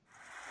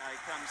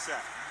comes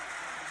Seth.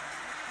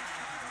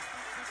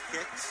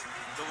 Kicks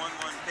the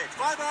 1-1 pitch.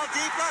 Fly ball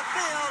deep left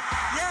field.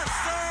 Yes,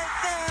 sir.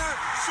 There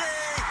she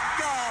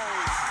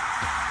goes.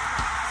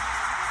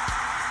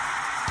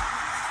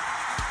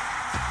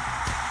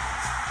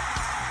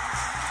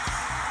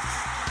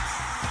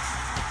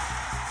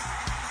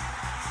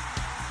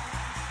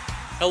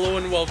 Hello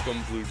and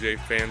welcome, Blue Jay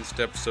fans,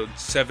 to episode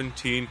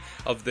 17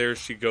 of There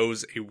She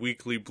Goes, a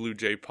weekly Blue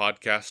Jay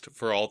podcast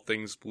for all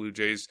things Blue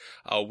Jays.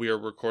 We are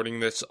recording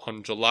this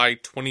on July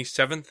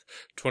 27th,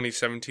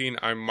 2017.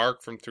 I'm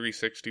Mark from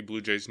 360 Blue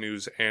Jays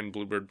News and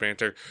Bluebird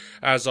Banter.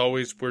 As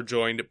always, we're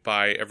joined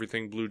by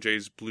everything Blue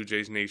Jays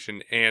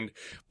Nation, and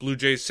Blue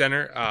Jays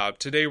Center.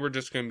 Today we're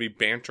just going to be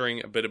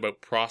bantering a bit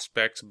about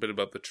prospects, a bit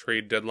about the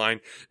trade deadline,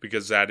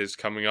 because that is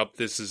coming up.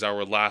 This is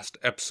our last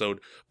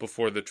episode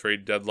before the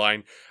trade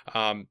deadline.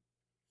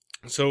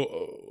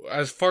 So,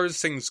 as far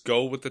as things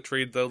go with the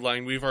trade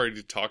deadline, we've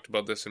already talked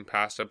about this in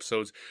past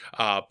episodes,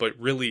 but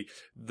really,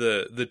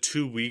 the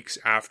 2 weeks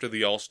after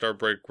the All-Star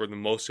break were the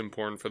most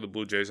important for the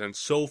Blue Jays, and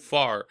so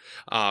far,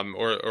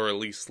 or at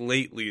least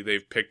lately,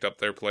 they've picked up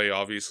their play.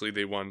 Obviously,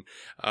 they won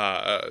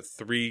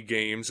 3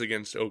 games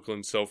against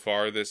Oakland so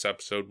far. This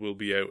episode will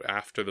be out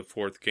after the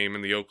 4th game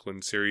in the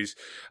Oakland series,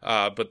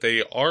 but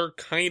they are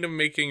kind of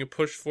making a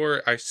push for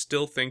it. I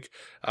still think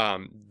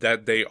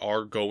that they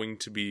are going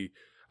to be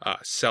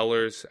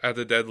sellers at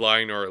the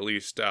deadline, or at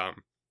least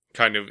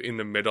kind of in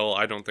the middle.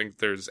 I don't think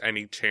there's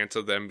any chance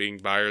of them being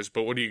buyers,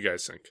 but what do you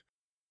guys think?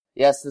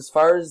 Yes, as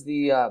far as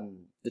the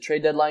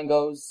trade deadline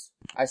goes,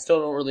 I still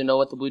don't really know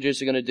what the Blue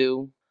Jays are going to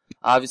do.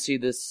 Obviously,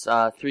 this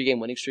 3-game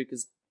winning streak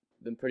has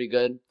been pretty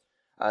good.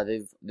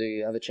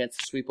 They have a chance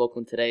to sweep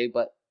Oakland today,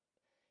 but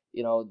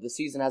the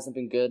season hasn't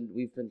been good.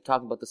 We've been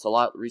talking about this a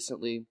lot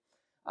recently.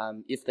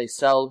 If they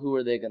sell, who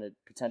are they going to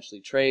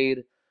potentially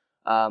trade?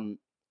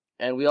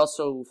 And we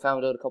also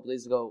found out a couple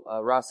days ago,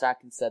 Ross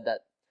Atkins said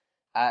that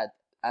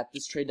at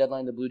this trade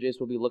deadline, the Blue Jays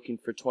will be looking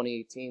for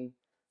 2018.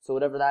 So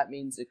whatever that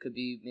means, it could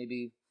be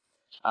maybe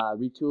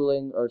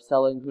retooling or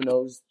selling, who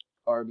knows,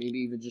 or maybe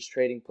even just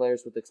trading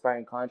players with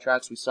expiring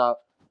contracts.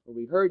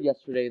 We heard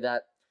yesterday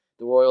that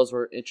the Royals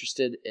were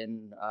interested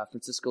in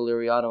Francisco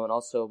Liriano, and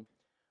also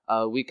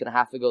a week and a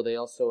half ago, they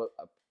also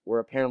were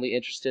apparently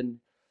interested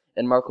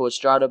in Marco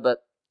Estrada.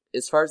 But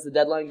as far as the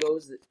deadline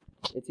goes,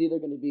 it's either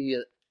going to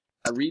be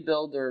a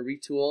rebuild or a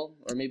retool,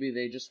 or maybe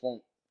they just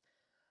won't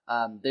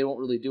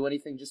really do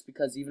anything, just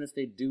because even if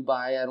they do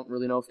buy, I don't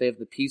really know if they have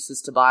the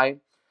pieces to buy.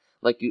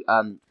 I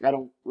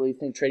don't really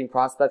think trading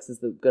prospects is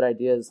the good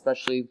idea,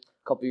 especially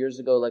a couple years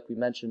ago, like we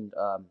mentioned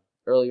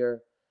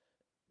earlier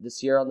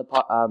this year on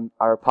the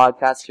our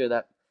podcast here,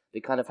 that they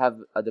kind of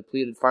have a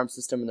depleted farm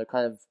system and they're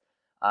kind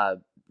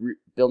of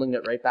building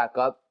it right back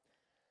up.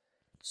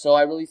 So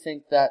I really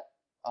think that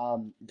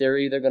they're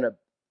either going to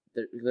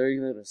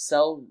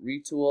sell,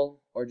 retool,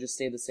 or just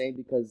stay the same,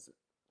 because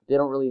they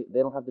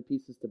don't have the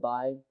pieces to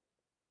buy.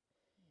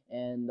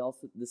 And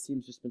also, this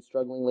team's just been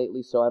struggling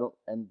lately,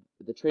 and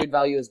the trade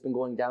value has been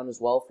going down as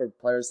well for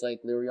players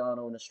like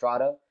Liriano and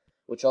Estrada,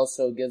 which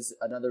also gives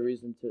another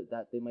reason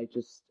that they might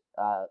just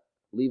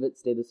leave it,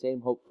 stay the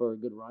same, hope for a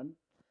good run.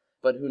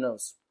 But who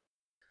knows?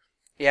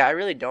 Yeah, I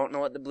really don't know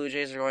what the Blue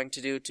Jays are going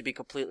to do, to be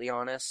completely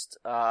honest.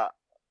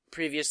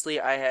 Previously,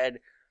 I had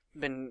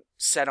been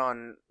set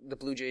on the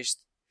Blue Jays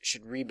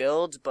should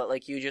rebuild, but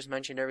like you just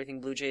mentioned, everything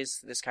Blue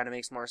Jays, this kind of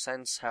makes more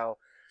sense. How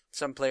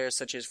some players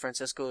such as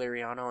Francisco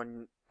Liriano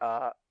and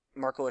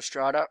Marco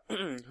Estrada,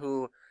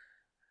 who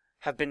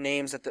have been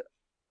names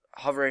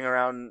hovering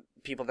around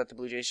people that the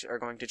Blue Jays are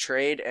going to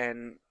trade,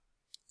 and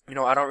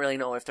I don't really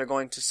know if they're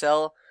going to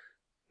sell.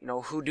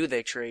 Who do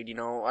they trade?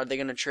 Are they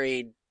going to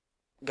trade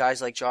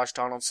guys like Josh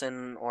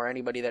Donaldson or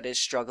anybody that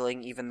is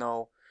struggling, even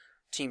though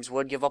teams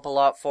would give up a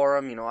lot for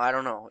him? I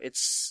don't know.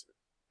 It's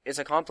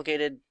a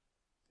complicated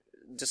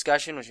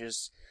discussion, which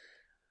is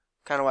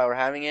kind of why we're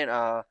having it.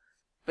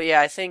 But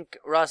yeah, I think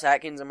Ross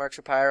Atkins and Mark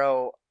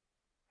Shapiro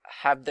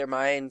have their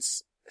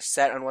minds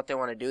set on what they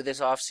want to do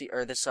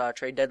this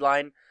trade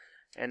deadline.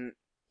 And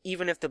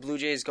even if the Blue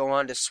Jays go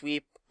on to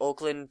sweep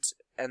Oakland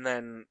and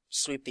then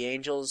sweep the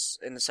Angels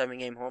in the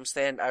 7-game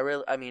homestand,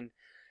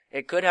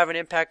 it could have an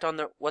impact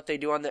on what they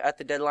do at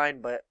the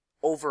deadline. But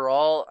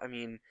overall,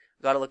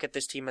 got to look at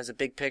this team as a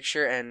big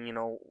picture. And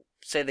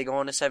say they go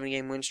on a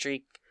 7-game win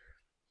streak.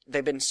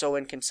 They've been so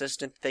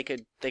inconsistent. They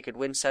could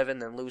win 7,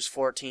 then lose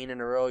 14 in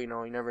a row. You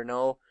never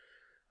know.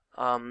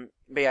 But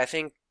yeah, I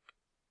think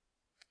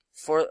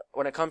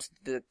when it comes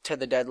to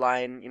the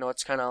deadline,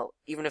 it's kind of,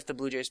 even if the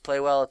Blue Jays play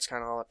well, it's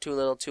kind of too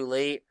little, too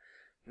late.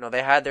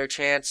 They had their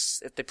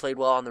chance if they played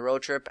well on the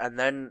road trip and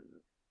then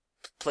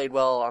played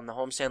well on the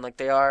homestand like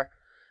they are.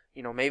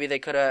 Maybe they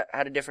could have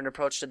had a different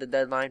approach to the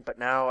deadline. But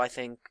now I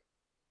think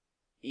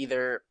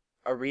either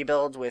a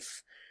rebuild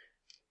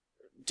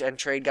and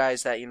trade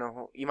guys that,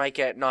 you might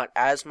get not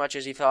as much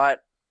as you thought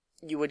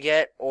you would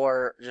get,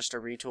 or just a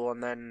retool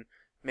and then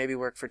maybe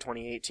work for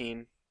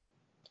 2018.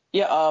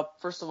 Yeah,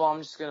 first of all,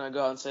 I'm just going to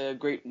go out and say a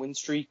great win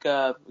streak,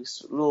 a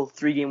little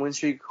 3-game win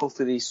streak.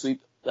 Hopefully they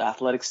sweep the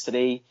Athletics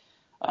today.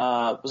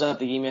 Was at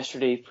the game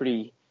yesterday,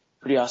 pretty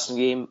pretty awesome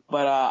game.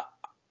 But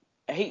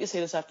I hate to say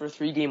this after a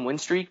 3-game win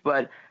streak,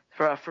 but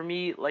for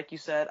me, like you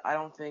said, I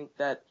don't think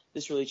that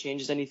this really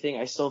changes anything.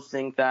 I still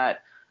think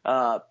that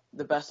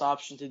the best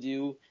option to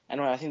do, and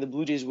what I think the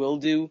Blue Jays will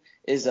do,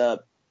 is they're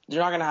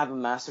not going to have a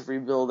massive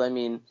rebuild. I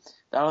mean,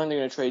 I don't think they're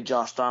going to trade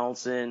Josh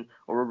Donaldson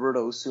or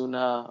Roberto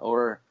Osuna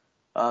or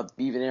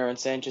even Aaron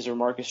Sanchez or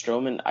Marcus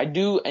Stroman. I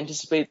do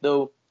anticipate,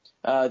 though,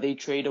 they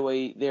trade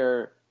away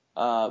their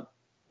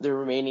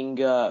remaining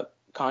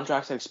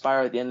contracts that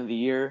expire at the end of the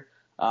year.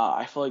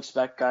 I fully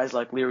expect guys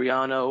like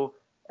Liriano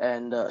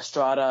and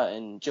Estrada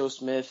and Joe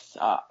Smith.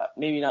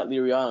 Maybe not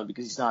Liriano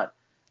because he's not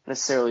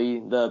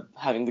necessarily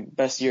having the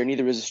best year.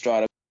 Neither is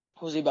Estrada.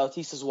 Jose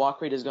Bautista's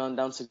walk rate has gone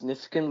down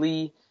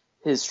significantly.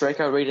 His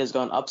strikeout rate has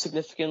gone up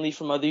significantly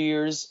from other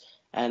years.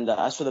 And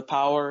as for the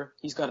power,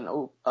 he's got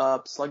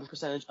an slugging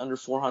percentage under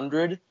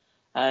 400,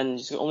 and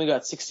he's only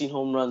got 16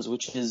 home runs,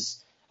 which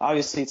is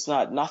obviously it's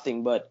not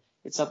nothing, but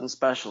it's something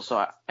special.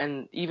 So,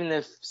 and even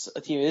if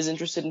a team is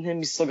interested in him,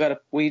 he's still got to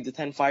waive the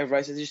 10-5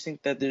 rights. I just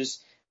think that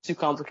there's too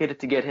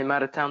complicated to get him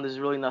out of town. There's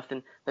really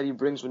nothing that he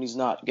brings when he's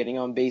not getting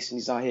on base and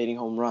he's not hitting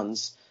home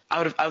runs.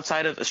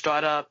 Outside of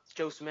Estrada,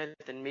 Joe Smith,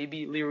 and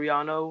maybe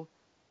Liriano,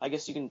 I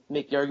guess you can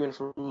make the argument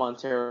for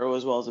Montero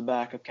as well as a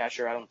backup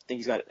catcher. I don't think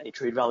he's got any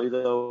trade value,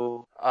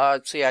 though.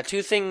 So yeah,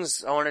 two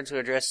things I wanted to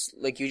address.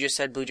 Like you just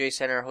said, Blue Jay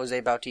center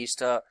Jose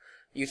Bautista,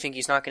 you think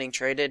he's not getting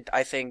traded?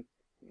 I think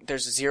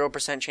there's a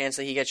 0% chance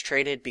that he gets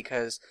traded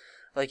because,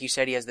 like you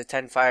said, he has the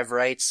 10-5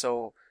 rights,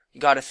 so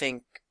you gotta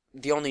think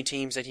the only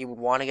teams that he would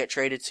want to get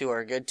traded to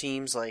are good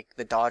teams like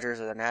the Dodgers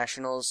or the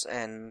Nationals,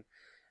 and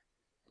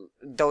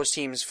those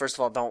teams, first of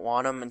all, don't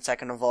want him, and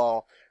second of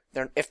all,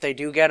 if they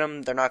do get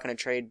him, they're not going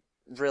to trade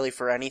really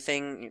for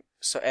anything.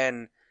 So,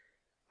 and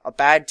a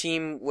bad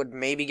team would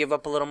maybe give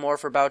up a little more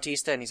for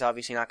Bautista, and he's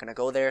obviously not going to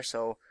go there,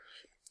 so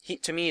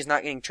to me, he's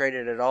not getting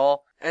traded at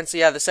all. And so,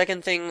 yeah, the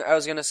second thing I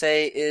was going to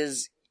say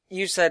is,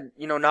 you said,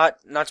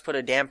 not to put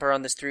a damper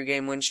on this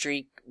 3-game win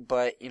streak,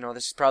 but,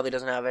 this probably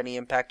doesn't have any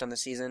impact on the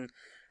season.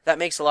 That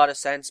makes a lot of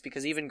sense,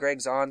 because even Greg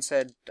Zahn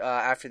said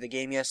after the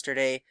game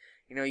yesterday,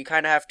 you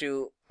kind of have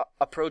to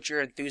approach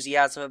your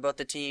enthusiasm about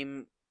the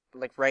team,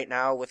 like right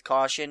now, with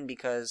caution,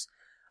 because,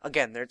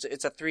 again,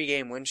 it's a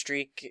 3-game win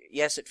streak.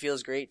 Yes, it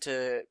feels great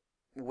to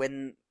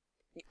win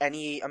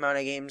any amount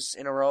of games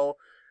in a row,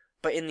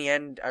 but in the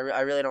end, I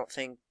really don't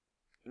think,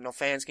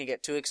 fans can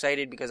get too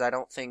excited, because I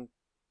don't think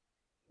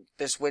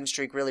this win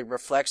streak really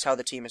reflects how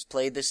the team has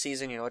played this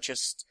season.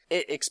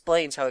 It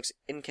explains how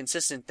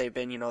inconsistent they've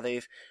been.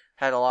 They've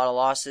had a lot of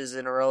losses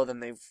in a row, then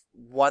they've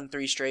won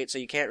 3 straight, so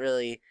you can't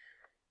really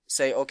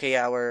say, okay,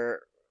 yeah, we're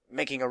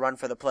making a run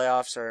for the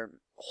playoffs or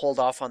hold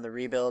off on the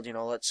rebuild,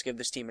 let's give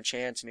this team a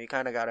chance. You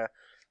kind of got to,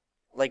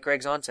 like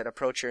Greg Zahn said,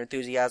 approach your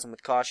enthusiasm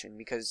with caution,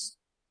 because,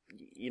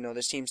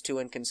 this team's too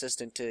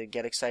inconsistent to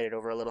get excited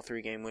over a little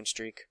 3-game win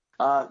streak.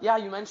 Yeah,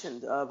 you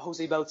mentioned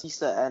Jose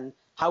Bautista and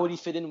how would he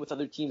fit in with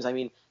other teams. I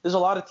mean, there's a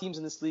lot of teams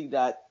in this league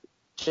that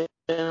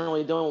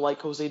generally don't like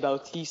Jose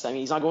Bautista. I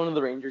mean, he's not going to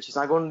the Rangers, he's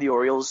not going to the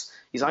Orioles,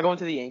 he's not going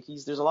to the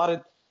Yankees. There's a lot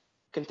of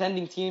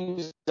contending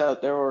teams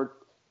out there, or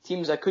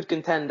teams that could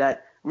contend,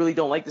 that really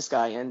don't like this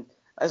guy. And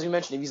as we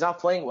mentioned, if he's not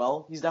playing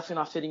well, he's definitely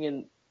not fitting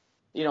in,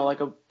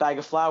 like a bag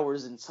of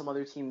flowers in some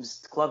other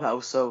team's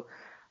clubhouse. So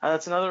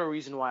that's another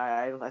reason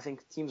why I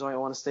think teams might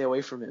want to stay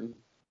away from him.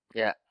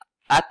 Yeah,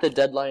 at the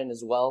deadline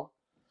as well,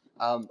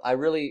 I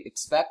really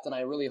expect and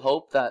I really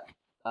hope that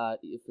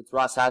if it's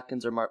Ross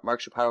Atkins or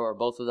Mark Shapiro or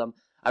both of them,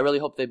 I really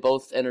hope they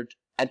both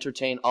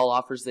entertain all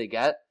offers they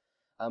get.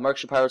 Mark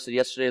Shapiro said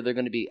yesterday they're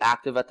going to be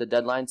active at the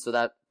deadline, so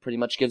that pretty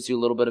much gives you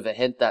a little bit of a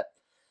hint that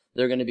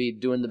they're going to be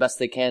doing the best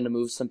they can to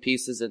move some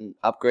pieces and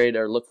upgrade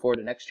or look forward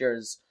to next year,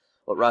 is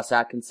what Ross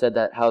Atkins said,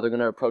 that how they're going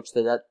to approach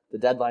the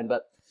deadline.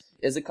 But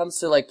as it comes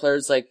to like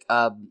players like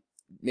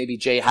maybe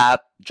Jay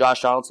Happ,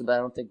 Josh Donaldson, but I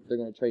don't think they're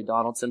going to trade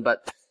Donaldson.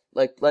 But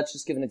like, let's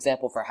just give an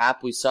example for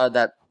Happ. We saw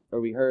that, or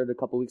we heard a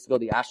couple weeks ago,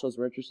 the Astros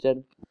were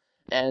interested.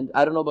 And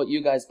I don't know about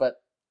you guys,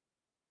 but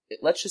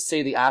let's just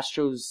say the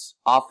Astros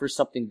offer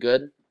something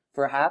good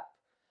for Happ.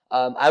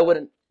 I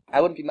wouldn't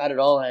be mad at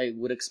all. I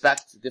would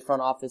expect the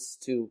front office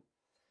to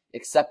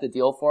accept the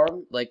deal for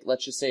him. Like,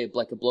 let's just say,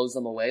 like, it blows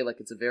them away.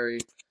 Like, it's a very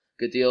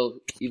good deal,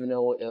 even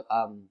though,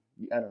 I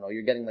don't know,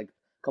 you're getting, like,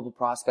 a couple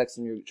prospects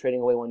and you're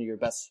trading away one of your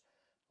best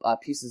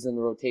pieces in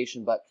the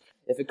rotation. But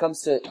if it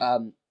comes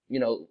to,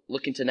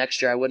 looking to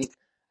next year,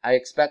 I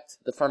expect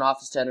the front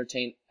office to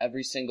entertain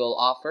every single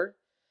offer.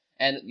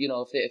 And,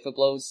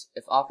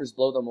 if offers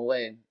blow them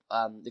away,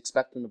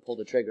 expect them to pull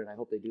the trigger, and I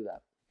hope they do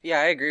that. Yeah,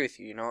 I agree with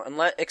you,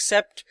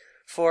 except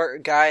for a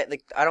guy,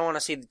 like, I don't want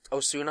to see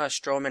Osuna,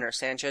 Stroman, or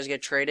Sanchez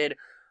get traded,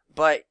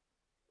 but,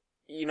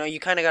 you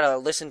kind of got to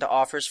listen to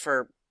offers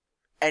for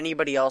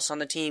anybody else on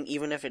the team,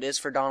 even if it is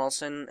for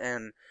Donaldson,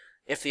 and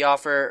if the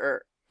offer,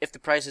 or if the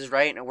price is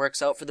right and it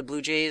works out for the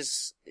Blue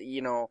Jays,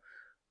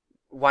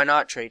 why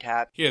not trade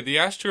Hap? Yeah, the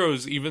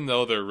Astros, even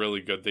though they're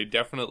really good, they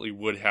definitely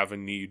would have a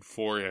need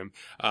for him.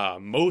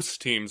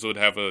 Most teams would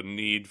have a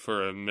need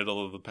for a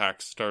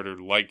middle-of-the-pack starter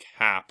like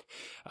Hap.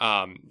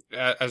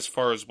 As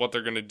far as what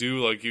they're going to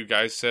do, like you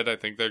guys said, I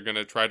think they're going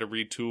to try to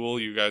retool.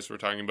 You guys were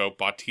talking about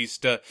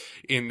Bautista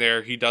in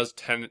there. He does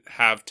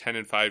have 10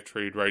 and 5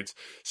 trade rights,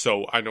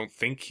 so I don't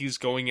think he's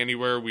going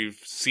anywhere. We've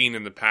seen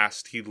in the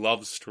past he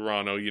loves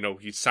Toronto.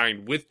 He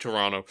signed with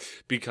Toronto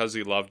because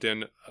he loved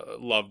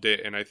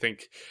it, and I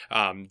think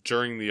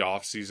during the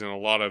offseason, a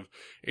lot of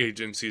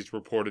agencies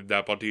reported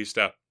that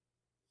Bautista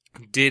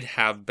did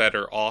have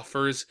better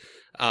offers,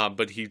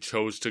 but he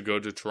chose to go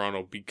to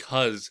Toronto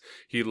because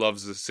he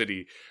loves the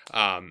city.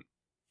 I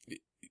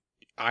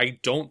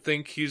don't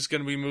think he's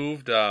going to be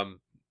moved.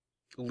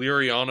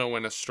 Liriano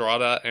and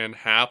Estrada and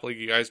Hap, like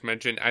you guys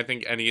mentioned, I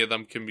think any of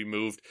them can be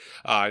moved.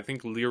 I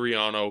think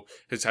Liriano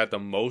has had the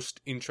most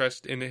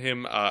interest in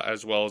him,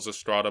 as well as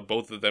Estrada.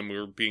 Both of them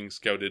were being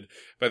scouted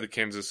by the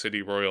Kansas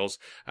City Royals.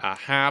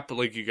 Hap,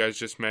 like you guys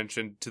just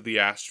mentioned, to the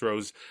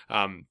Astros.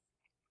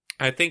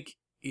 I think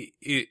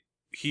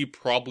he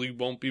probably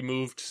won't be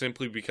moved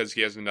simply because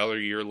he has another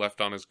year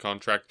left on his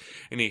contract,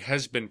 and he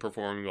has been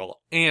performing well.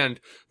 And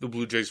the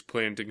Blue Jays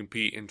plan to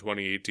compete in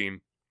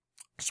 2018.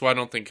 So I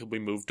don't think he'll be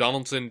moved.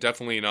 Donaldson,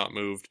 definitely not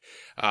moved.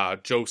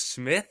 Joe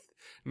Smith,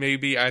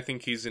 maybe. I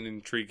think he's an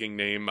intriguing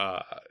name.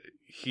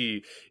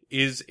 He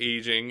is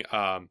aging,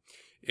 and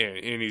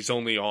he's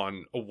only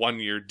on a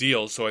 1-year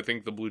deal. So I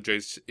think the Blue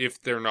Jays, if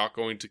they're not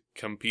going to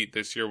compete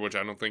this year, which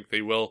I don't think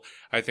they will,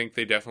 I think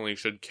they definitely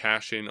should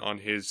cash in on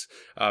his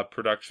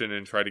production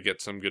and try to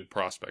get some good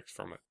prospects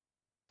from it.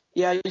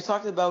 Yeah, you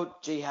talked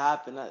about J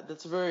Happ, and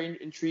that's a very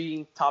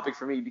intriguing topic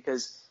for me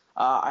because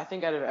I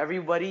think out of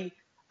everybody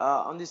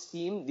on this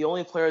team, the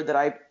only player that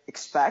I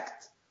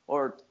expect,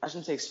 or I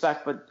shouldn't say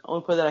expect, but the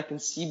only player that I can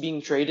see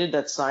being traded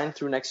that's signed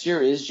through next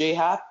year is J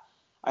Happ.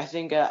 I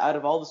think out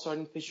of all the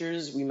starting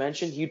pitchers we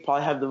mentioned, he'd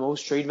probably have the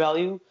most trade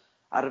value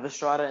out of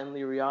Estrada and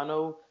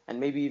Liriano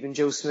and maybe even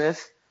Joe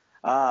Smith.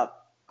 I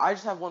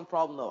just have one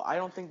problem, though. I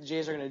don't think the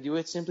Jays are going to do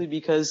it simply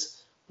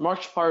because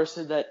Mark Chaparro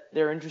said that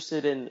they're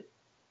interested in,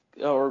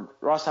 or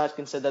Ross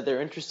Atkins said that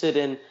they're interested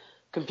in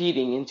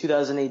competing in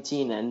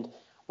 2018. And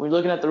when you're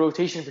looking at the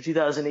rotation for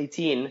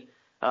 2018,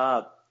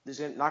 there's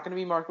not going to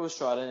be Marco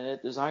Estrada in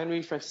it. There's not going to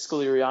be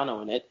Francisco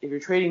Liriano in it. If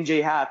you're trading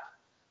J Happ,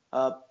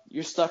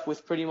 you're stuck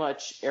with pretty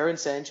much Aaron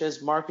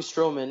Sanchez, Marcus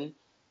Stroman,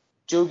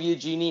 Joe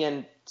Biagini,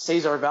 and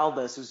Cesar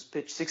Valdez, who's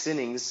pitched 6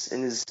 innings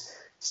in his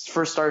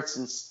first start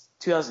since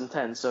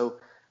 2010. So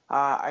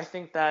I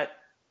think that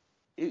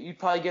you'd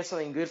probably get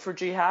something good for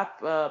J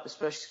Happ,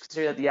 especially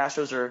considering that the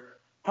Astros are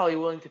probably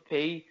willing to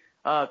pay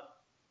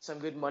some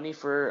good money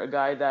for a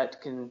guy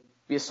that can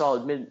be a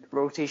solid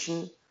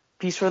mid-rotation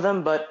piece for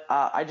them. But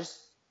I just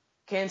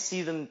can't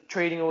see them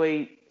trading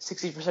away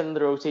 60% of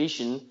the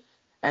rotation,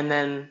 and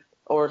then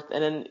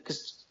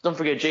because don't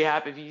forget J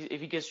Happ, if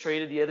he gets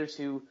traded, the other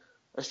two,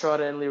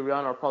 Estrada and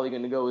Liriano, are probably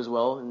going to go as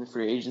well in the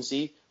free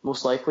agency,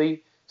 most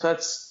likely. So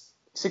that's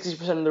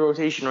 60% of the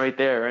rotation right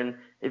there. And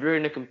if you're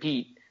going to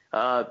compete,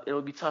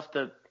 it'll be tough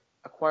to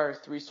acquire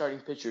 3 starting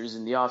pitchers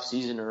in the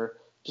offseason or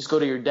just go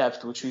to your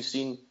depth, which we've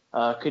seen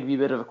could be a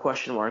bit of a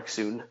question mark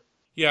soon.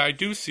 Yeah, I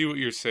do see what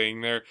you're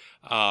saying there,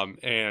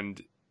 and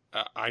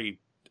I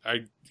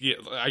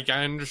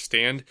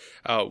understand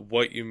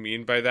what you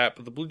mean by that,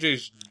 but the Blue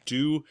Jays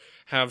do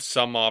have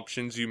some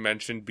options. You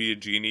mentioned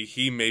Biagini.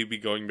 He may be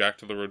going back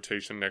to the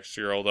rotation next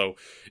year, although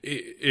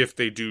if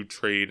they do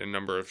trade a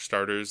number of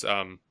starters,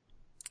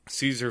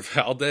 Cesar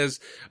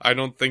Valdez, I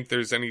don't think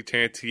there's any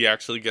chance he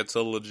actually gets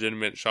a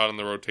legitimate shot in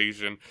the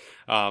rotation.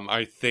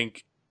 I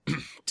think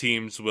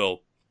teams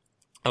will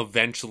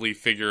eventually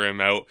figure him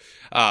out.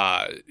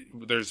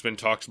 There's been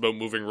talks about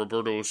moving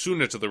Roberto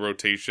Osuna to the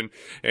rotation,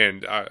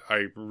 and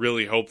I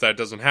really hope that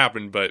doesn't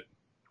happen, but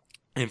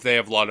if they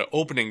have a lot of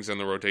openings in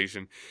the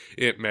rotation,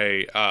 it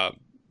may.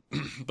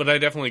 But I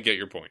definitely get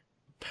your point.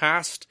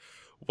 Past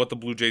what the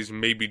Blue Jays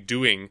may be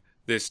doing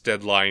this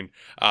deadline,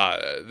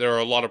 there are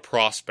a lot of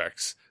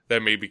prospects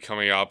that may be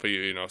coming up.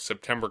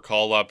 September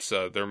call-ups,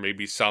 there may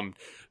be some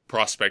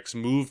prospects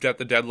moved at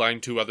the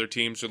deadline to other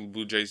teams, or the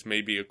Blue Jays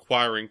may be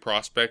acquiring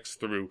prospects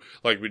through,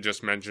 like we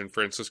just mentioned,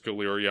 Francisco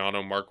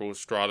Liriano, Marco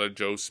Estrada,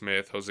 Joe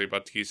Smith, Jose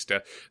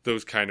Bautista,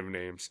 those kind of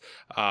names.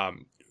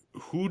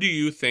 Who do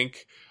you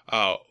think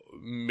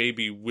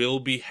maybe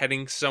will be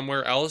heading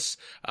somewhere else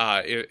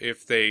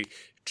if they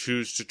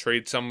choose to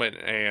trade someone,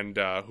 and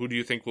who do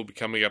you think will be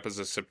coming up as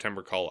a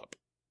September call-up?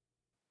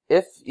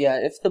 If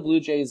the Blue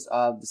Jays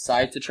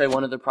decide to trade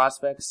one of their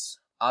prospects,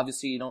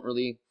 obviously you don't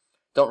really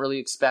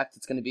expect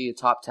it's going to be a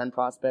top 10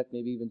 prospect,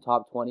 maybe even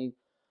top 20.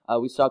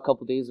 We saw a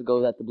couple days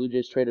ago that the Blue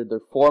Jays traded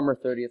their former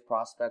 30th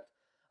prospect,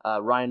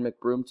 Ryan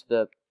McBroom, to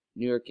the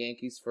New York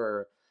Yankees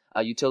for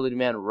utility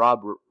man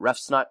Rob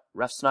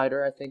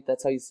Refsnyder, I think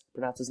that's how you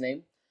pronounce his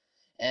name.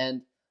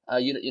 And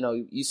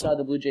you saw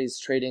the Blue Jays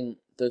trading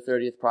their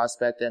 30th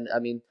prospect, and I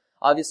mean,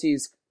 obviously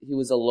he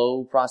was a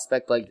low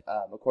prospect, like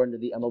according to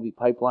the MLB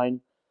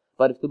pipeline.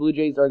 But if the Blue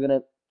Jays are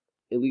gonna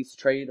at least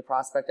trade a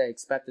prospect. I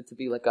expect it to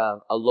be like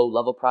a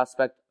low-level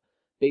prospect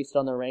based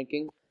on their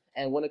ranking.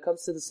 And when it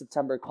comes to the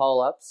September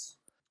call-ups,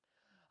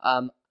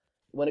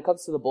 when it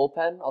comes to the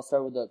bullpen, I'll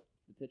start with the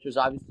pitchers.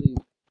 Obviously,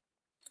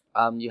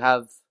 you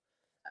have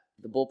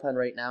the bullpen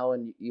right now,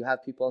 and you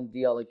have people on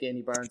the DL like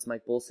Danny Barnes,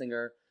 Mike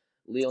Bolsinger,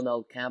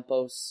 Leonel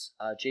Campos,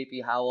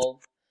 JP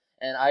Howell.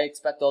 And I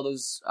expect all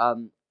those,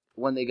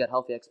 when they get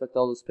healthy, I expect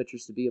all those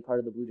pitchers to be a part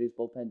of the Blue Jays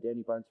bullpen.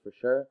 Danny Barnes for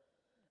sure.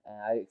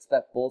 I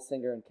expect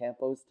Bolsinger and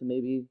Campos to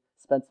maybe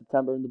spend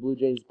September in the Blue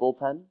Jays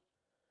bullpen.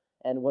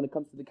 And when it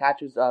comes to the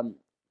catchers, a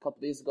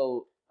couple days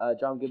ago,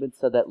 John Gibbons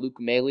said that Luke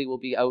Maile will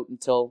be out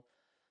until,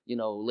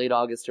 late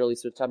August, early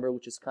September,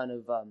 which is kind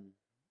of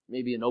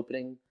maybe an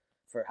opening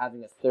for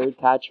having a third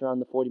catcher on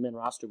the 40-man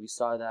roster. We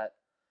saw that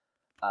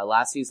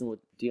last season with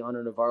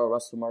Deontay Navarro,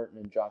 Russell Martin,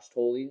 and Josh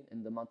Tolley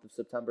in the month of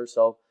September.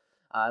 So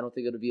I don't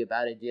think it would be a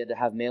bad idea to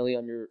have Maile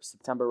on your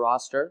September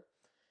roster.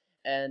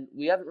 And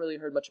we haven't really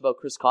heard much about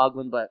Chris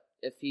Coughlin, but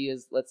if he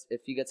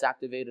gets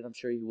activated, I'm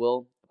sure he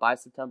will by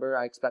September.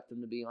 I expect him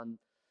to be on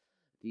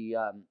the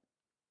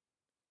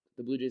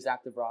Blue Jays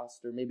active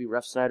roster, maybe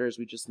Ref Snyder, as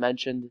we just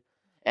mentioned.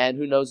 And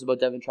who knows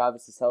about Devin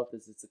Travis's health?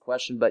 It's a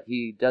question, but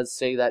he does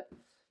say that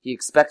he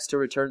expects to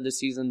return this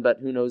season, but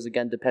who knows,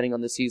 again, depending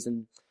on the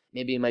season.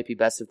 Maybe it might be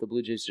best if the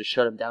Blue Jays just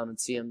shut him down and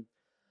see him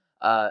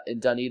in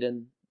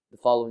Dunedin the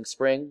following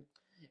spring.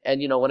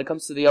 And, when it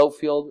comes to the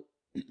outfield,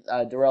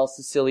 Darrell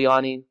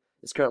Siciliani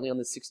is currently on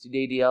the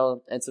 60-day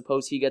DL, and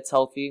suppose he gets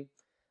healthy,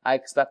 I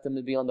expect him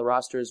to be on the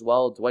roster as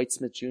well. Dwight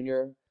Smith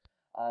Jr.,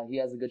 he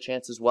has a good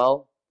chance as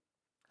well.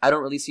 I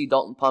don't really see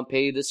Dalton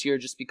Pompey this year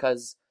just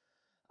because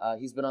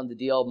he's been on the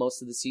DL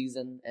most of the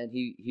season, and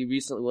he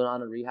recently went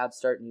on a rehab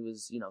start, and he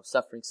was,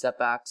 suffering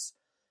setbacks.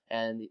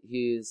 And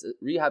his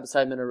rehab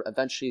assignment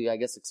eventually, I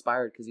guess,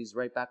 expired because he's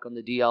right back on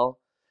the DL.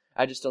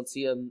 I just don't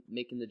see him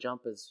making the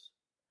jump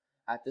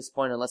at this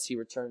point unless he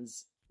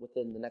returns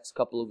within the next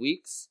couple of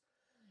weeks.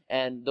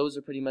 And those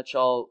are pretty much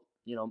all,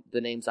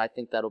 the names I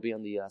think that'll be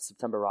on the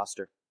September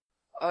roster.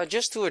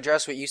 Just to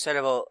address what you said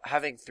about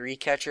having 3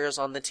 catchers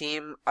on the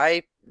team,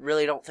 I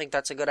really don't think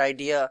that's a good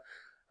idea.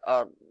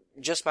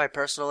 Just my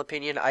personal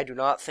opinion, I do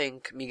not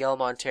think Miguel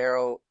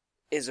Montero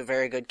is a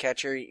very good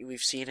catcher. We've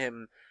seen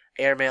him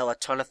airmail a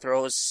ton of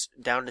throws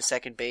down to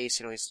second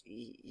base.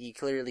 He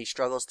clearly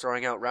struggles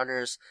throwing out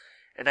runners.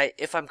 And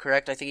if I'm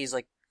correct, I think he's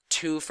like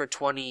 2 for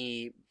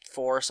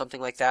 24,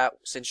 something like that,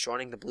 since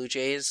joining the Blue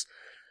Jays.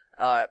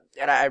 And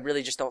I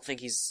really just don't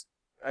think he's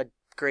a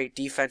great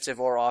defensive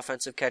or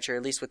offensive catcher,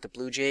 at least with the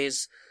Blue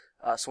Jays.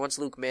 So once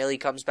Luke Maile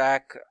comes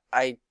back,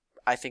 I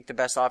think the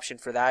best option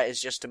for that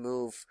is just to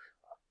move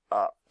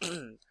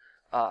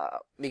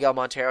Miguel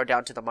Montero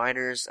down to the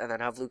minors and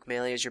then have Luke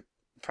Maile as your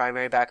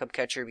primary backup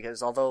catcher,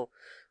 because although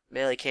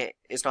Maile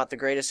is not the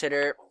greatest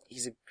hitter,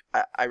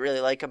 I really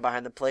like him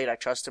behind the plate. I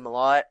trust him a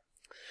lot.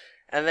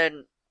 And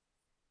then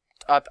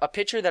a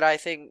pitcher that I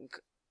think,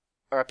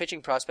 or a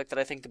pitching prospect that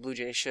I think the Blue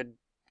Jays should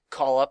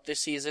call up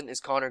this season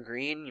is Connor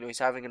Green. He's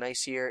having a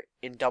nice year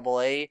in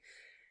Double-A.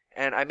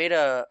 And I made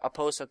a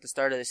post at the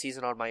start of the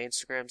season on my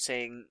Instagram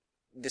saying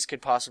this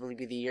could possibly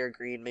be the year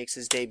Green makes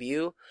his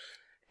debut.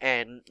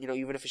 And,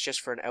 even if it's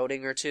just for an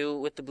outing or two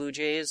with the Blue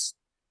Jays.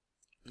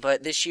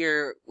 But this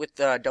year with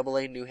the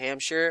Double-A New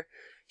Hampshire,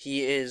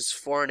 he is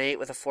 4-8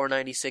 with a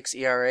 4.96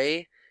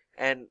 ERA.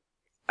 And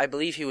I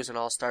believe he was an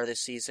all-star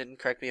this season.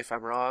 Correct me if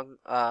I'm wrong.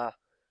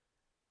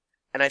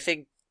 And I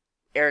think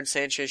Aaron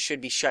Sanchez should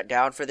be shut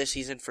down for this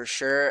season for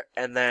sure,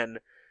 and then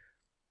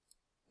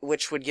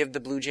which would give the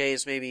Blue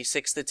Jays maybe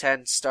 6 to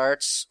 10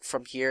 starts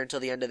from here until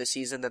the end of the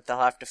season that they'll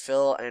have to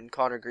fill, and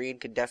Connor Green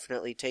could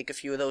definitely take a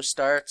few of those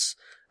starts.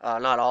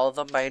 Not all of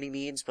them by any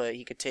means, but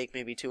he could take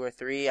maybe 2 or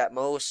 3 at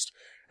most,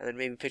 and then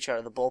maybe pitch out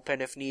of the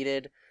bullpen if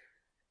needed.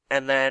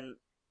 And then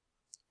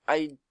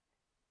an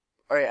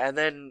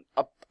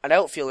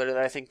outfielder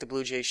that I think the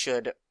Blue Jays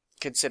should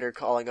consider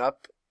calling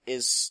up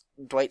is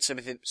Dwight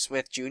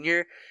Smith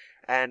Jr.,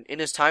 and in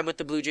his time with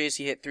the Blue Jays,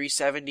 he hit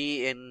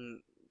 370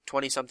 in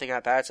 20-something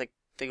at-bats. I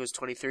think it was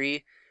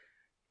 23.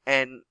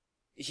 And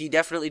he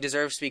definitely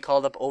deserves to be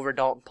called up over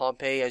Dalton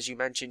Pompey. As you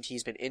mentioned,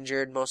 he's been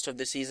injured most of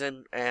the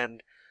season.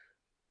 And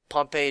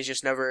Pompey is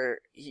just never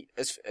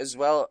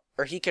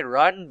he can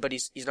run, but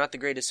he's not the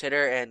greatest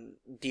hitter. And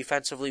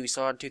defensively, we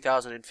saw in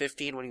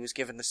 2015 when he was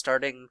given the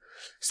starting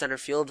center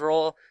field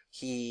role,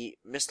 he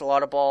missed a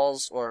lot of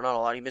balls. Or not a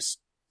lot, he missed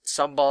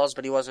some balls,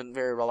 but he wasn't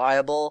very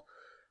reliable.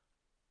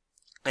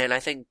 And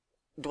I think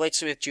Dwight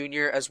Smith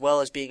Jr., as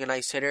well as being a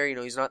nice hitter,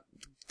 he's not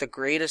the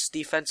greatest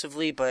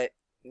defensively, but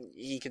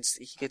he can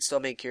still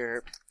make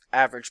your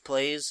average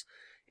plays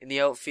in the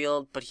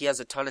outfield. But he has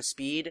a ton of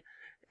speed,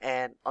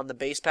 and on the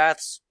base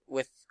paths,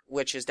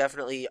 which is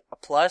definitely a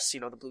plus. The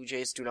Blue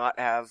Jays do not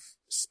have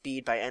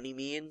speed by any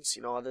means,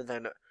 other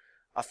than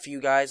a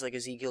few guys like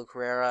Ezekiel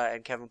Carrera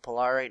and Kevin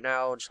Pillar right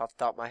now, just off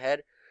the top of my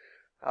head.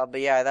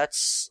 But yeah,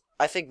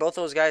 I think both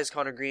those guys,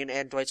 Connor Green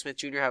and Dwight Smith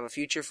Jr., have a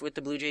future with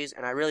the Blue Jays,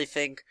 and I really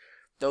think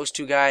those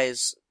two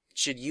guys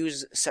should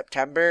use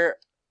September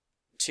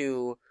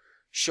to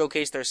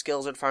showcase their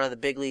skills in front of the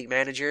big league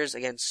managers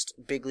against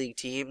big league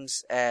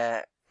teams.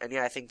 And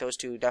yeah, I think those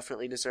two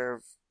definitely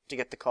deserve to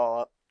get the call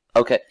up.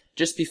 Okay,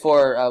 just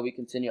before we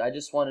continue, I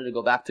just wanted to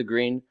go back to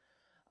Green.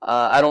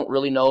 I don't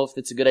really know if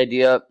it's a good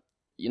idea,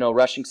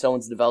 rushing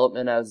someone's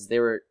development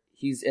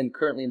he's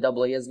currently in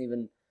Double A. He hasn't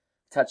even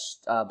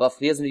touched Buffalo.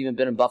 He hasn't even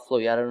been in Buffalo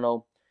yet. I don't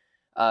know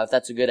if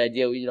that's a good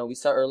idea. We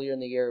saw earlier in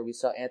the year, we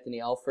saw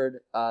Anthony Alford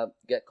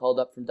get called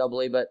up from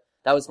Double A, but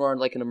that was more on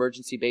like an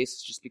emergency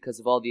basis just because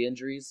of all the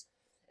injuries.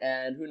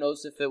 And who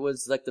knows if it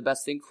was like the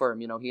best thing for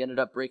him. He ended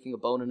up breaking a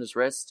bone in his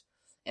wrist,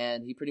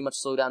 and he pretty much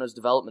slowed down his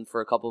development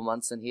for a couple of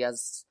months, and he had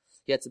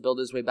to build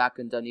his way back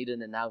in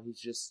Dunedin, and now he's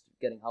just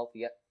getting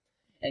healthy.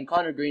 And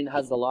Connor Green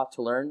has a lot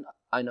to learn.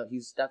 I know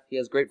he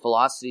has great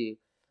velocity.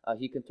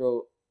 He can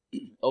throw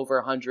over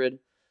 100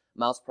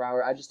 miles per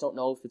hour. I just don't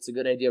know if it's a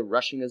good idea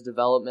rushing his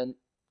development,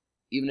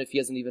 even if he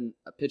hasn't even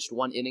pitched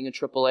one inning in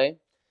AAA.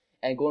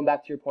 And going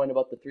back to your point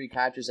about the 3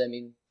 catchers, I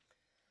mean,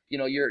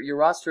 your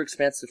roster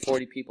expands to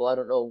 40 people. I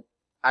don't know.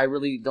 I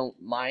really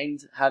don't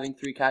mind having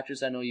 3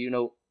 catchers. I know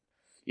you're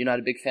not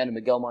a big fan of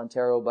Miguel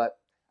Montero, but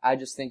I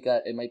just think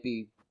it might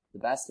be the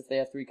best if they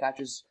have 3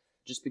 catchers,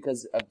 just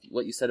because of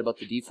what you said about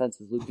the defense.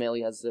 Luke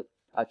Maley has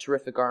a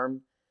terrific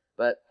arm,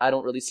 but I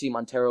don't really see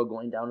Montero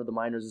going down to the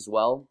minors as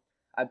well.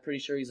 I'm pretty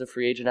sure he's a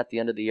free agent at the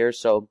end of the year,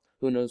 so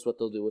who knows what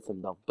they'll do with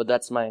him, though. But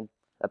that's my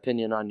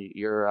opinion on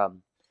your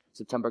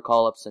September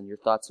call-ups and your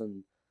thoughts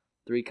on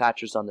 3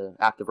 catchers on the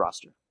active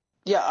roster.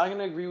 Yeah, I'm going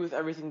to agree with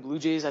everything Blue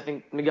Jays. I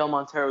think Miguel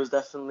Montero is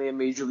definitely a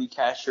major league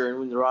catcher, and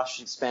when the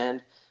roster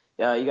expand,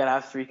 you got to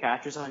have 3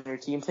 catchers on your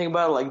team. Think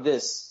about it like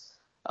this.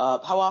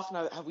 How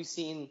often have we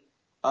seen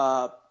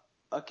a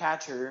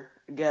catcher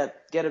get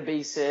a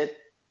base hit,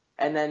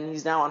 and then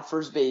he's now on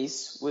first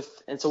base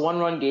it's a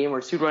 1-run game or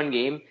a 2-run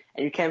game,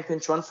 and you can't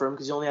pinch run for him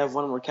because you only have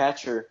one more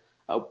catcher.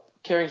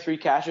 Carrying 3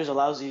 catchers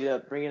allows you to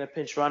bring in a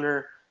pinch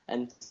runner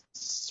and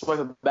swipe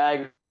a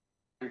bag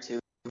or two.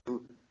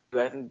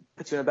 I think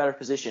puts you in a better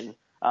position.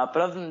 But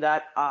other than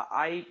that,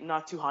 I'm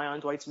not too high on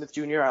Dwight Smith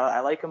Jr.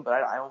 I like him, but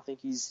I don't think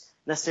he's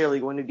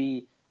necessarily going to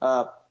be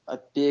a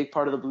big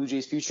part of the Blue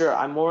Jays' future.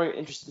 I'm more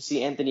interested to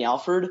see Anthony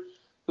Alford,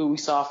 who we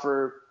saw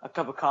for a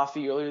cup of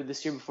coffee earlier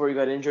this year before he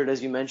got injured,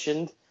 as you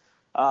mentioned.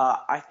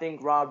 I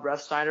think Rob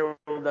Refsnyder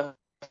will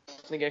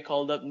definitely get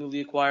called up,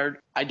 newly acquired.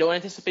 I don't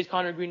anticipate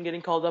Connor Green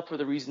getting called up for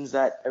the reasons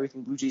that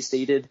everything Blue Jays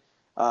stated.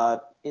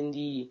 In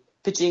the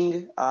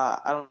pitching, I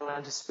don't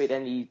anticipate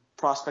any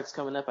prospects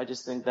coming up. I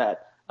just think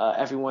that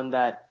everyone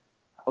that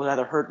was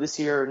either hurt this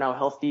year or now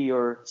healthy,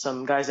 or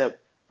some guys that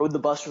rode the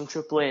bus from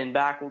AAA and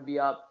back will be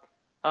up.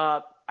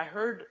 I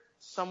heard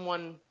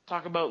someone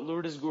talk about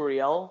Lourdes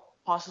Gurriel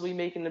possibly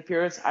making an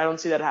appearance. I don't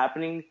see that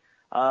happening.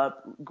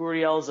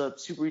 Gurriel is a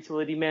super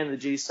utility man. The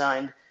Jays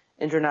signed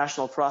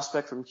international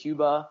prospect from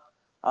Cuba.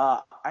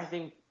 I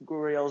think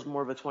Gurriel is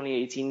more of a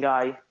 2018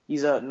 guy.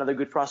 He's another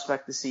good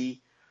prospect to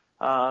see.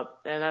 And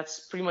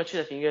that's pretty much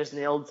it. I think you guys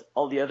nailed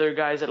all the other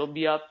guys that'll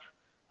be up.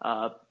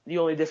 The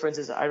only difference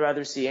is I'd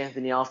rather see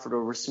Anthony Alford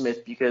over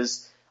Smith,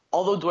 because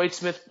although Dwight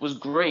Smith was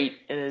great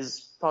in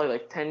his probably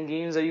like 10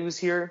 games that he was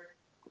here,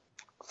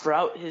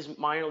 throughout his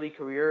minor league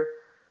career,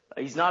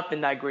 he's not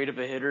been that great of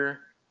a hitter.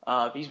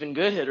 He's been a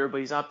good hitter, but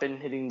he's not been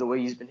hitting the way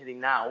he's been hitting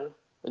now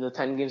in the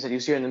 10 games that he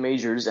was here in the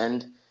majors.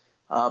 And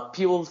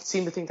people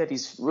seem to think that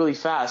he's really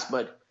fast,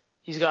 but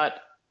he's got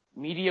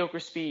mediocre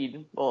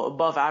speed, well,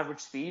 above average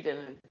speed,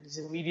 and he's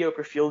a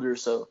mediocre fielder.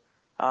 So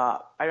I'd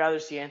rather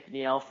see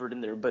Anthony Alford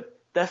in there, but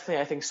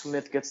definitely I think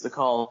Smith gets the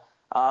call.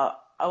 I've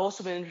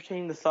also been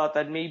entertaining the thought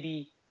that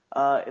maybe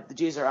if the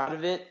Jays are out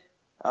of it,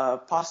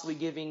 possibly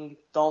giving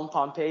Dalton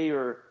Pompey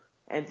or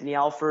Anthony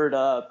Alford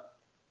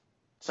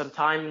some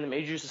time in the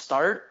majors to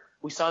start.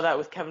 We saw that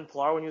with Kevin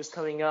Pillar when he was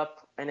coming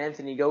up, and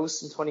Anthony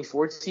Ghost in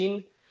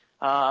 2014,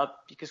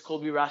 because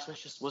Colby Rasmus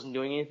just wasn't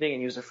doing anything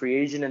and he was a free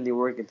agent and they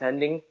weren't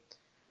contending.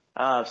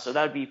 So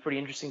that would be pretty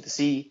interesting to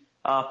see.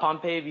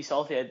 Pompey, if he's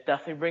healthy, I'd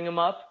definitely bring him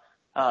up,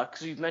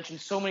 because we've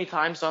mentioned so many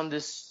times on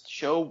this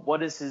show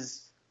what's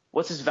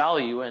his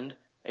value, and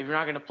if you're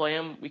not going to play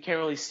him, we can't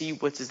really see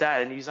what's his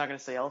stat, and if he's not going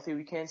to stay healthy,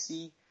 we can't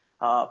see.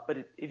 But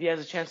if he has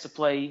a chance to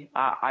play,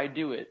 I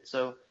do it.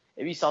 So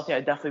if he's healthy,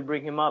 I'd definitely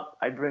bring him up.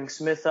 I'd bring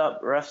Smith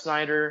up,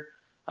 Refsnyder,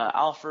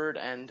 Alford,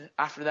 and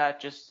after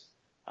that, just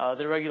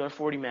the regular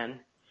 40 men.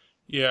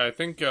 Yeah, I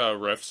think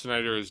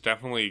Refsnyder is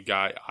definitely a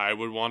guy I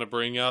would want to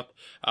bring up.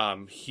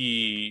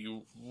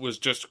 He was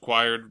just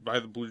acquired by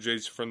the Blue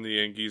Jays from the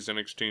Yankees in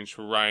exchange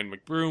for Ryan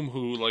McBroom,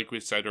 who, like we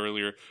said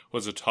earlier,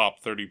 was a top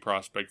 30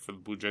 prospect for the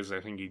Blue Jays.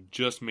 I think he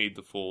just made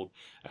the fold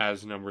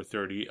as number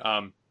 30.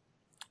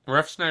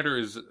 Refsnyder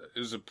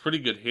is a pretty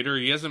good hitter.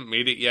 He hasn't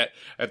made it yet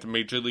at the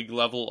major league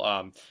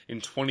level.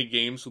 In 20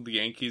 games with the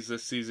Yankees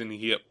this season,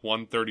 he hit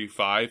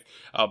 135.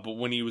 But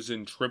when he was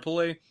in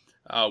AAA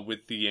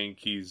with the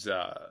Yankees,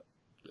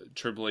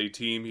 AAA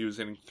team. He was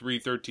hitting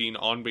 .313,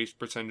 on-base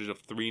percentage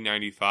of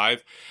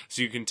 .395.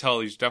 So you can tell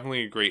he's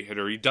definitely a great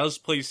hitter. He does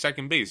play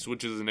second base,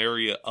 which is an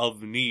area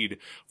of need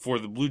for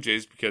the Blue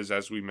Jays because,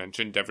 as we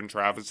mentioned, Devin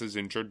Travis is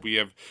injured. We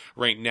have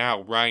right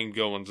now Ryan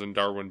Goins and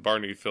Darwin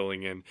Barney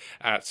filling in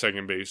at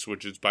second base,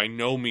 which is by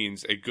no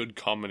means a good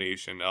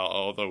combination,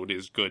 although it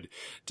is good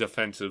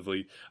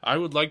defensively. I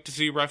would like to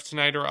see Ref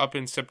Snyder up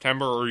in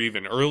September or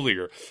even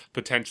earlier,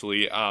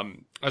 potentially.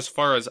 As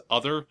far as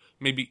other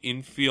maybe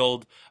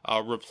infield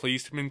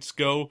replacements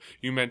go,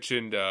 you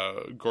mentioned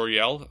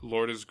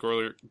Lourdes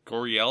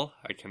Gurriel.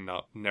 I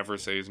cannot never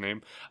say his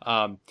name.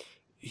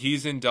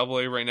 He's in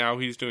Double-A right now.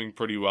 He's doing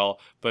pretty well.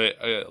 But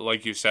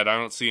like you said, I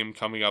don't see him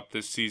coming up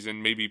this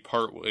season, maybe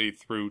partway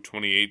through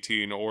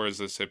 2018 or as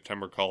a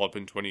September call-up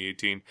in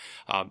 2018.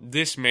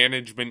 This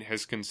management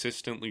has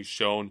consistently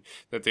shown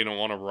that they don't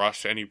want to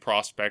rush any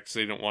prospects.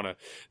 They don't want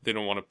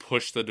to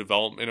push the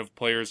development of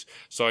players.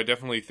 So I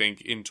definitely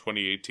think in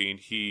 2018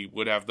 he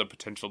would have the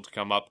potential to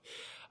come up.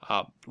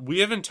 We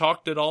haven't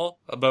talked at all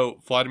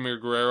about Vladimir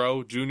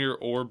Guerrero Jr.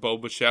 or Bo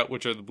Bichette,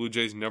 which are the Blue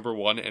Jays' number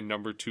 1 and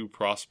number 2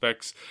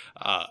 prospects.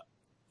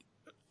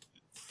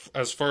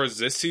 As far as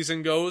this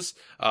season goes,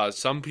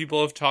 some people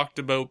have talked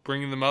about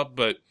bringing them up,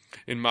 but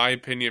in my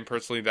opinion,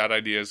 personally, that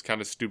idea is kind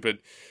of stupid.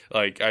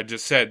 Like I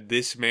just said,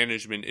 this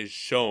management is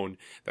shown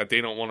that they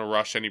don't want to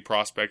rush any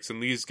prospects,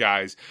 and these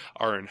guys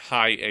are in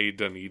high A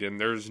Dunedin.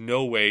 There's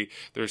no way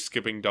they're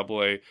skipping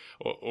Double-A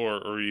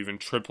or even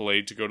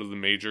Triple-A to go to the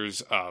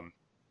majors.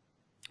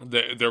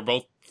 They're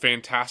both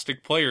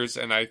fantastic players,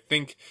 and I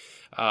think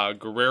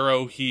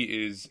Guerrero, he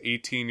is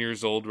 18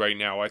 years old right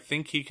now. I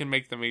think he can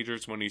make the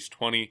majors when he's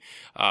 20,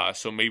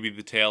 so maybe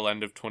the tail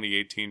end of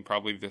 2018,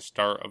 probably the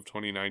start of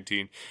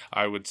 2019,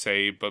 I would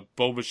say. But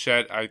Bo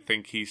Bichette, I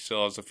think he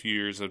still has a few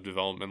years of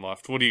development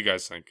left. What do you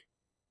guys think?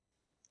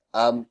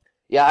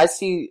 Yeah, I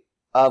see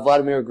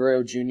Vladimir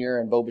Guerrero Jr.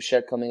 and Bo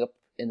Bichette coming up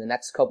in the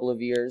next couple of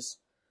years.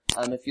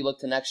 If you look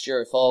to next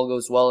year, if all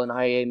goes well in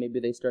High A, maybe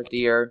they start the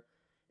year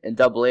in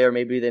Double-A, or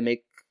maybe they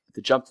make the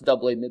jump to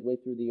Double-A midway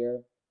through the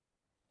year,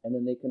 and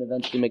then they can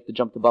eventually make the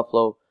jump to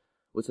Buffalo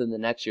within the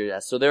next year. Yeah.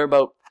 So they're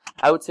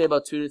I would say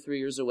about 2 to 3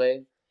 years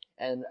away.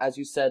 And as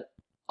you said,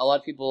 a lot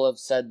of people have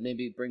said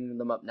maybe bringing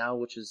them up now,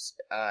 which is,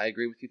 I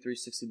agree with you,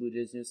 360 Blue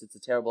Jays News. It's a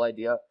terrible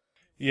idea.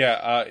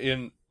 Yeah,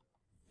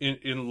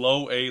 in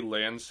low A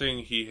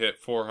Lansing, he hit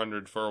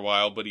 400 for a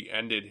while, but he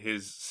ended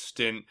his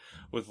stint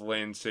with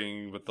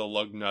Lansing with the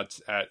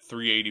Lugnuts at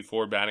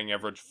 384 batting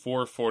average,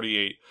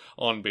 448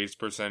 on base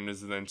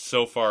percentage, and then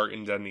so far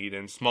in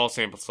Dunedin, small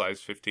sample size,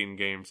 15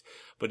 games,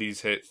 but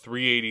he's hit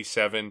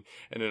 387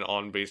 and an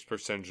on base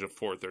percentage of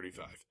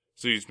 435.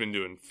 So he's been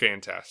doing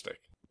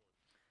fantastic.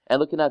 And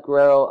looking at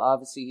Guerrero,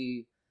 obviously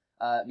he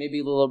maybe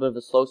a little bit of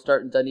a slow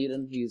start in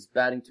Dunedin. He's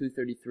batting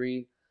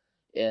 233.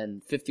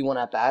 In 51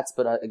 at-bats,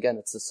 but again,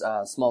 it's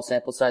a small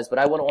sample size. But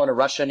I wouldn't want to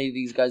rush any of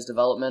these guys'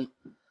 development.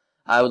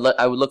 I would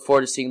look forward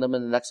to seeing them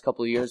in the next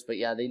couple of years. But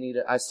yeah,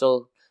 I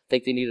still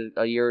think they need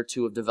a year or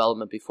two of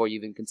development before you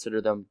even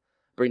consider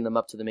bring them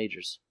up to the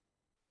majors.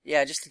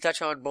 Yeah, just to touch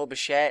on Bo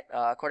Bichette,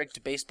 according to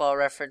Baseball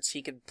Reference,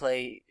 he can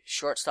play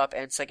shortstop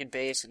and second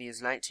base, and he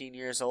is 19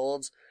 years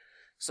old.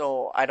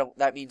 So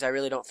that means I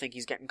really don't think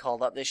he's getting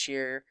called up this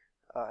year.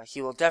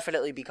 He will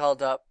definitely be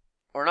called up.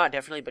 Or not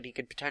definitely, but he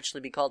could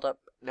potentially be called up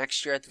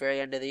next year at the very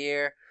end of the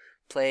year,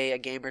 play a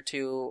game or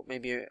two,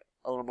 maybe a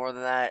little more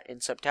than that in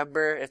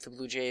September if the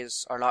Blue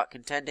Jays are not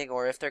contending,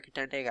 or if they're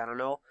contending, I don't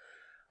know.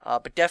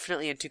 But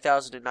definitely in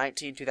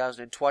 2019,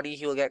 2020,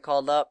 he will get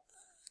called up,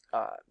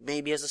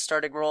 maybe as a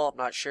starting role, I'm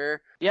not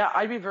sure. Yeah,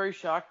 I'd be very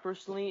shocked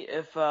personally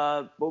if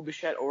Bo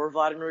Bichette or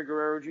Vladimir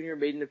Guerrero Jr.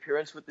 made an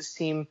appearance with this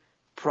team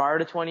prior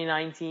to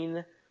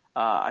 2019.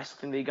 I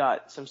still think they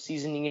got some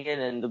seasoning in,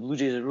 and the Blue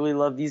Jays really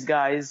love these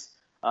guys.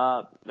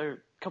 They're a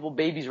couple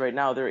babies right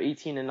now. They're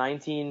 18 and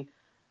 19.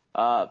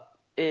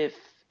 If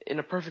in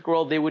a perfect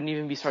world, they wouldn't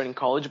even be starting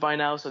college by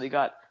now, so they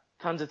got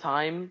tons of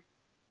time.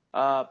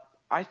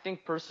 I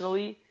think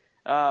personally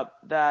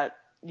that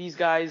these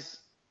guys,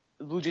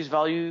 the Blue Jays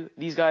value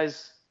these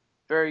guys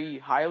very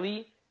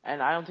highly,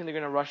 and I don't think they're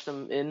going to rush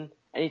them in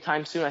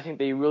anytime soon. I think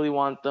they really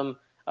want them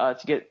to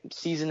get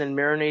seasoned and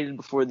marinated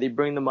before they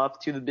bring them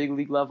up to the big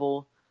league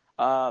level.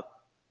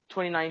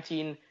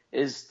 2019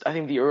 is, I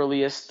think, the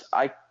earliest.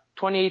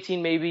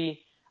 2018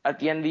 maybe at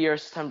the end of the year,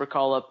 September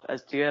call-up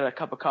as to get a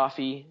cup of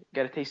coffee,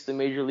 get a taste of the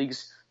major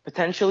leagues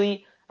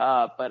potentially,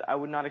 but I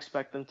would not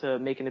expect them to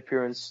make an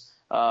appearance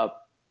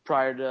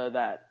prior to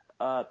that.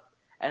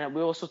 And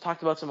we also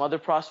talked about some other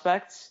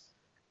prospects.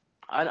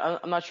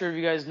 I'm not sure if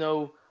you guys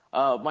know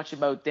much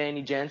about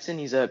Danny Jansen.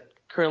 He's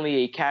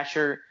currently a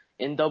catcher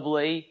in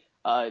Double-A.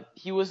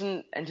 He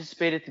wasn't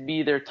anticipated to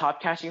be their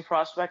top catching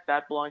prospect.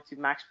 That belonged to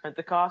Max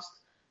Pentecost,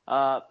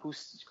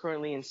 who's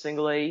currently in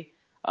Single-A.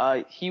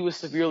 He was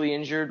severely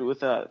injured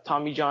with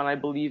Tommy John, I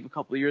believe, a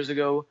couple of years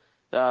ago.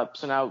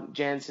 So now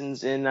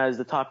Jansen's in as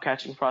the top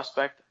catching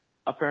prospect,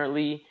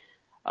 apparently.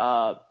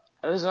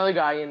 There's another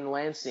guy in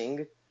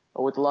Lansing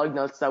with the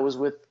Lugnuts that was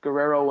with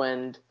Guerrero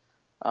and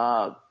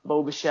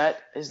Bo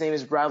Bichette. His name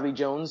is Bradley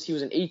Jones. He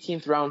was an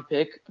 18th round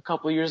pick a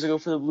couple of years ago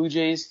for the Blue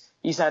Jays.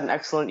 He's had an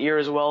excellent year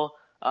as well.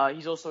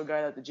 He's also a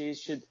guy that the Jays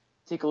should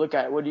take a look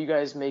at. What do you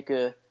guys make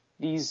of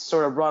these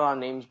sort of brought on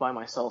names by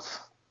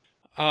myself?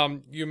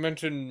 You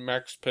mentioned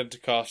Max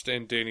Pentecost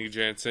and Danny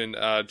Jansen.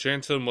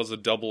 Jansen was a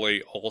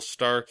Double-A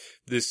All-Star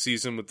this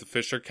season with the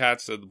Fisher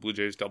Cats, the Blue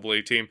Jays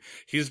Double-A team.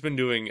 He's been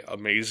doing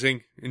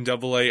amazing in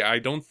Double-A. I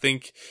don't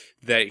think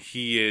that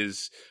he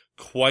is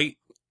quite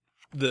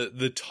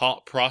the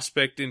top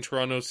prospect in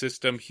Toronto's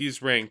system.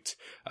 He's ranked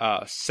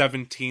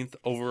 17th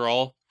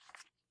overall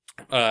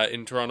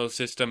in Toronto's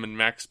system, and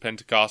Max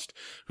Pentecost,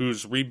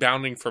 who's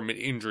rebounding from an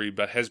injury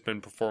but has been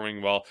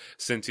performing well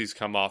since he's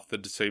come off the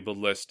disabled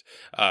list.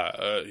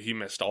 He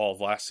missed all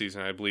of last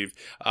season, I believe.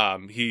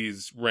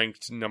 He's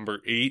ranked number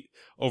 8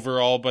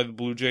 overall by the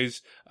Blue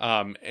Jays,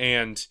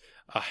 and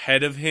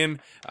ahead of him,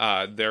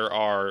 there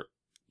are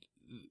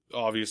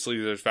obviously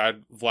there's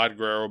Vlad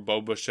Guerrero,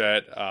 Bo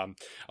Bichette. A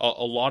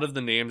lot of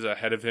the names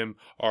ahead of him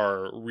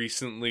are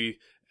recently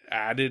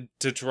added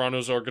to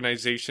Toronto's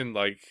organization,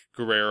 like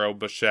Guerrero,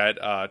 Bichette.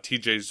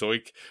 TJ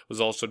Zoik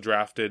was also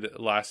drafted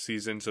last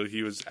season, so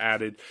he was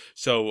added.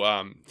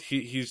 So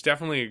he's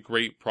definitely a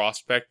great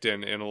prospect,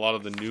 and a lot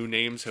of the new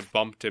names have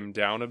bumped him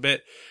down a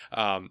bit.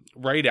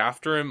 Right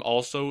after him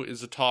also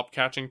is a top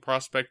catching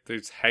prospect.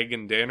 There's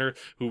Hagen Danner,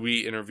 who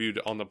we interviewed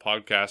on the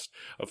podcast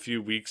a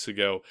few weeks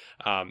ago.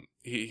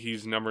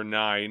 He's number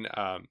 9,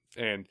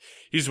 and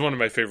he's one of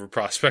my favorite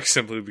prospects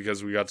simply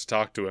because we got to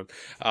talk to him.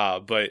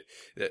 But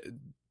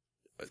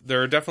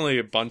there are definitely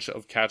a bunch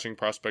of catching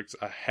prospects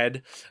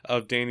ahead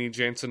of Danny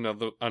Jansen.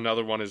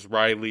 Another one is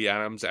Riley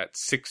Adams at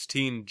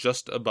 16,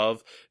 just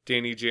above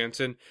Danny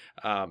Jansen.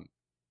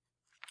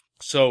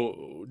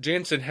 So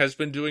Jansen has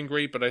been doing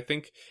great, but I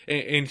think,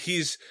 and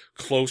he's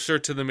closer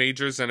to the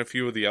majors than a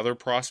few of the other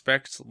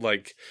prospects,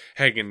 like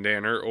Hagen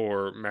Danner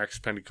or Max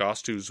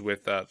Pentecost, who's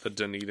with the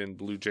Dunedin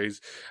Blue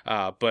Jays.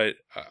 But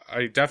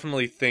I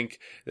definitely think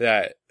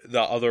that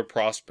the other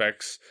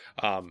prospects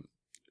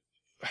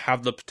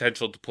have the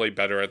potential to play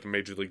better at the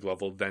major league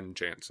level than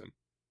Jansen.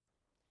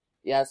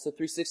 Yeah, so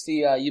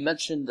 360, you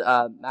mentioned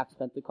Max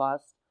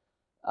Pentecost.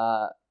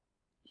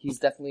 He's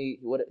definitely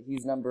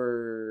he's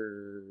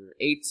number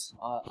 8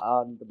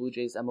 on the Blue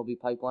Jays MLB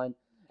pipeline.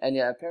 And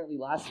yeah, apparently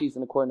last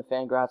season, according to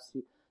Fangraphs,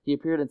 he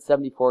appeared in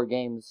 74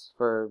 games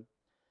for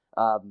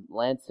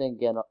Lansing,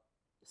 and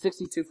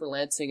 62 for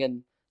Lansing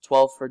and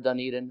 12 for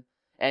Dunedin.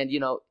 And he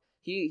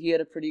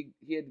had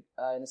in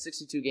the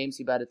 62 games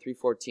he batted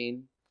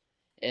 .314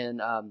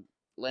 in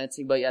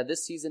Lansing. But yeah,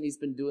 this season he's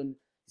been doing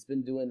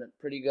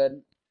pretty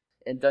good.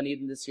 In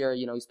Dunedin this year,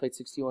 he's played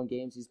 61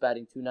 games. He's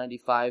batting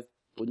 .295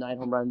 with 9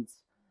 home runs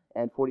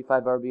and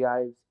 45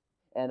 RBIs.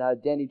 And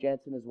Danny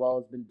Jansen as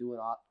well has been doing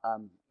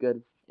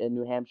good in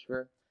New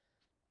Hampshire.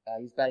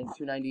 He's batting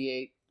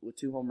 .298 with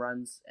 2 home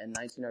runs and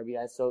 19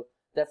 RBIs. So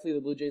definitely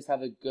the Blue Jays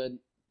have a good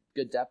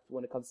depth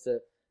when it comes to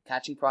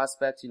catching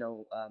prospects.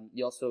 You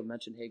also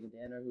mentioned Hagen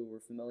Danner, who we're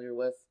familiar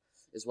with,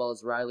 as well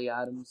as Riley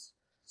Adams.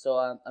 So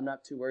I'm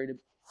not too worried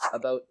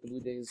about the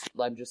Blue Jays.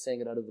 I'm just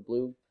saying it out of the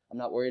blue. I'm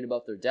not worried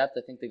about their depth.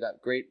 I think they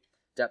got great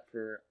depth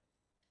for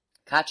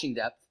catching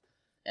depth.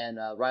 And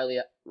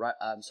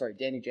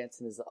Danny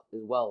Jansen is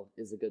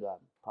a good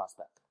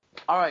prospect.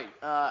 All right,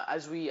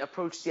 as we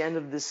approach the end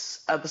of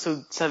this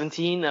episode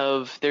 17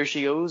 of There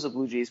She Goes, a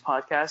Blue Jays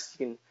podcast,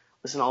 you can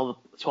listen to all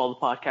the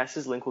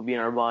podcasts. Link will be in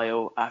our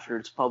bio after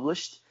it's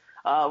published.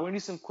 We're going to do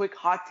some quick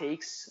hot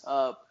takes.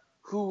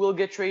 Who will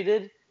get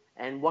traded,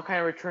 and what kind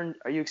of return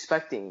are you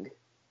expecting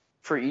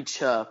for each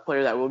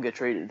player that will get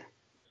traded?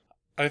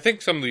 I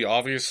think some of the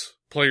obvious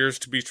players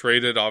to be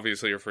traded,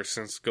 obviously, are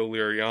Francisco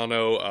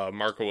Liriano,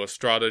 Marco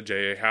Estrada,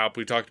 J.A. Happ.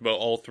 We talked about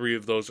all 3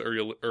 of those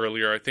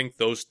earlier. I think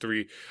those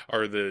 3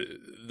 are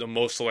the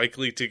most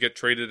likely to get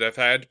traded. If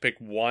I had to pick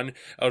one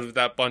out of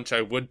that bunch,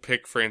 I would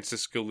pick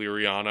Francisco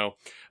Liriano.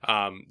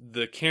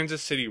 The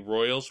Kansas City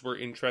Royals were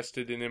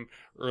interested in him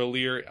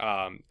earlier,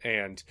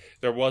 and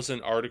there was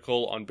an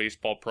article on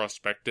Baseball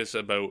Prospectus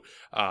about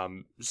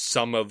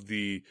some of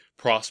the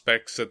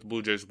prospects that the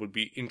Blue Jays would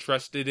be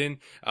interested in.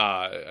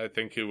 I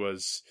think it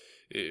was,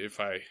 if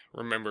I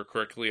remember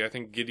correctly, I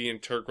think Gideon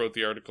Turk wrote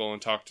the article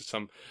and talked to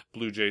some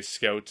Blue Jays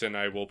scouts, and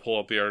I will pull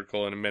up the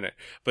article in a minute.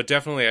 But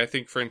definitely, I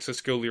think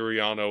Francisco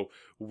Liriano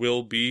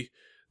will be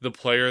the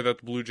player that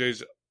the Blue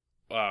Jays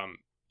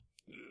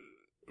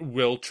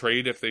will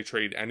trade if they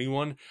trade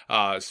anyone,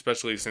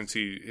 especially since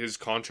his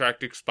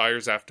contract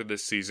expires after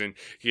this season.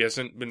 He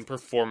hasn't been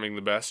performing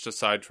the best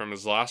aside from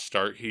his last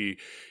start. He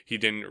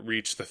didn't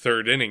reach the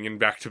 3rd inning in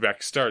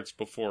back-to-back starts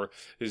before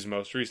his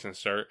most recent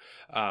start.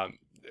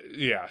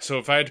 So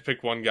if I had to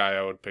pick one guy,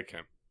 I would pick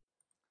him.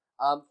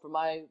 For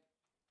my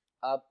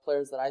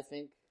players that I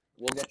think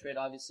will get traded,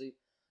 obviously,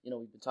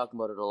 we've been talking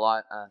about it a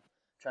lot.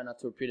 Try not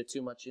to repeat it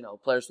too much.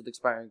 Players with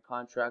expiring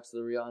contracts,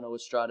 Liriano,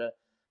 Estrada,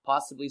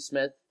 possibly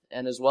Smith,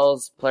 and as well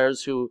as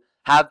players who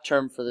have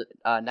term for the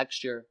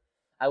next year.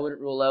 I wouldn't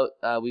rule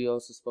out, we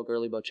also spoke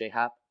earlier about J.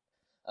 Happ.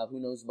 Who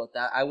knows about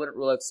that? I wouldn't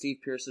rule out Steve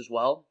Pearce as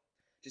well.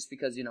 just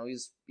because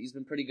he's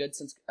been pretty good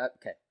since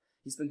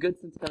he's been good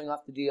since coming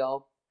off the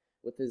DL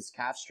with his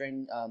calf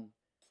strain.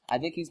 I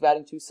think he's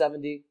batting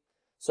 270.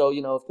 So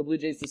if the Blue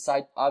Jays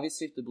decide,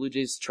 obviously, if the Blue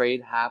Jays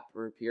trade Happ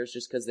or Pierce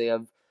just because they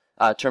have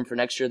term for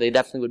next year, they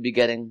definitely would be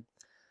getting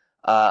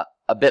a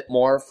bit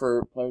more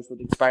for players with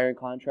expiring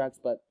contracts.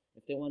 But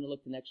if they want to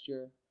look to next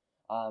year,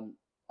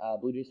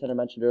 Blue Jays Center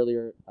mentioned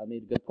earlier, I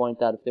made a good point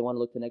that if they want to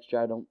look to next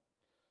year,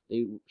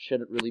 they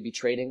shouldn't really be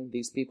trading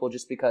these people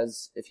just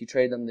because if you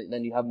trade them,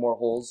 then you have more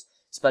holes,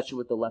 especially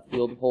with the left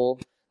field hole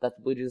that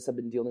the Blue Jays have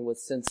been dealing with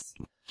since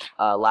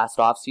last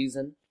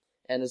offseason.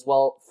 And as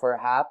well for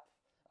Happ,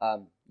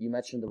 you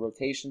mentioned the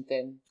rotation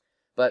thing,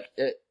 but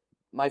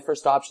my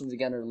first options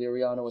again are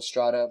Liriano,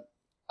 Estrada,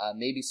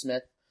 maybe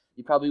Smith.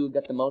 You probably would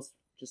get the most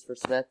just for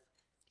Smith,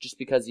 just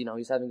because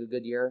he's having a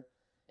good year.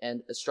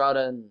 And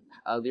Estrada and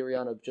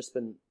Liriano have just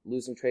been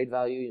losing trade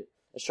value.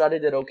 Estrada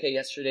did okay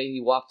yesterday.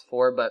 He walked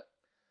 4, but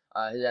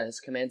his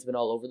command's been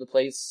all over the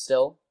place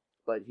still.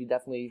 But he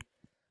definitely,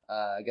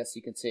 I guess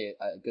you could say,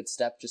 a good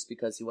step just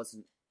because he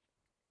wasn't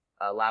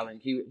allowing.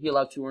 He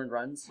allowed 2 earned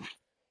runs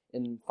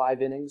in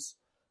 5 innings.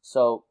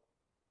 So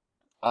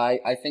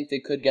I think they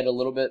could get a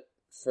little bit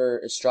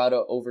for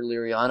Estrada over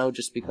Liriano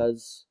just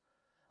because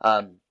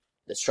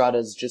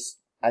Estrada's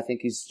I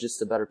think he's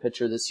just a better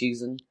pitcher this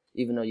season,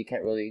 even though you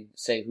can't really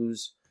say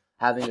who's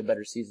having a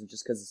better season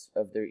just because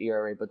of their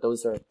ERA. But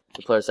those are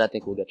the players I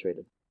think will get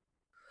traded.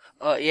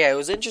 Yeah, it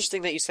was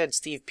interesting that you said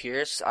Steve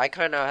Pierce. I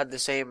kind of had the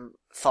same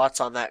thoughts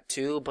on that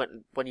too, but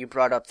when you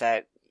brought up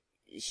that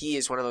he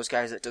is one of those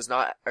guys that does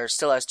not, or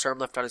still has term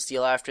left on his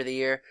deal after the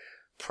year,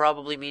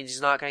 probably means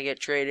he's not going to get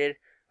traded.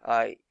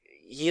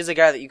 He is a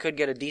guy that you could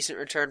get a decent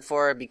return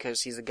for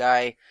because he's a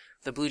guy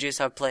the Blue Jays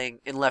have playing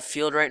in left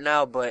field right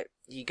now, but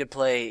he could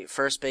play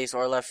first base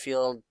or left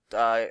field.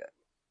 I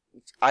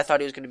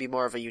thought he was going to be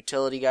more of a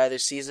utility guy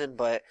this season,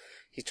 but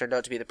he's turned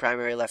out to be the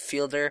primary left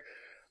fielder.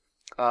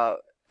 And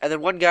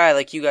then one guy,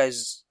 like you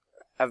guys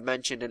have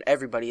mentioned and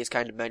everybody has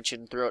kind of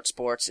mentioned throughout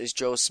sports, is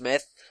Joe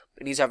Smith.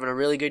 And he's having a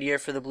really good year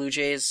for the Blue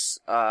Jays.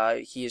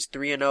 He is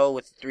 3-0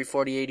 with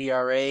 3.48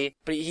 ERA.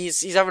 But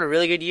he's having a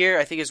really good year.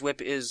 I think his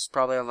whip is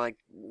probably on like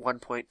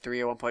 1.3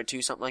 or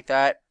 1.2, something like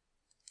that.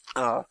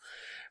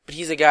 But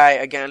he's a guy,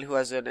 again, who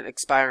has an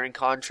expiring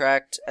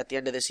contract at the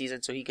end of the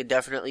season, so he could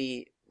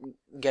definitely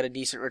get a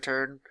decent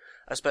return.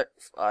 You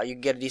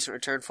can get a decent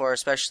return for,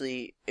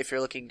 especially if you're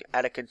looking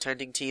at a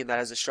contending team that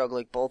has a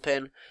struggling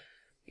bullpen.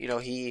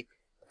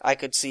 I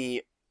could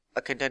see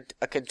a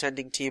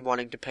contending team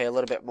wanting to pay a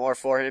little bit more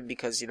for him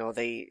because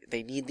they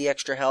need the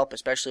extra help,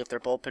 especially if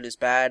their bullpen is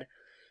bad.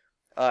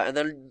 And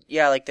then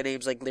like the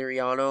names like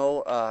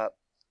Liriano,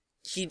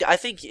 I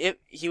think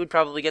he would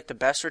probably get the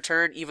best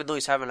return, even though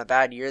he's having a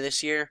bad year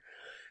this year.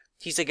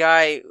 He's a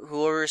guy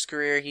who over his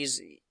career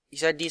he's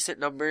had decent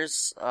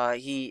numbers.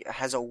 He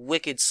has a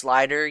wicked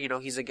slider.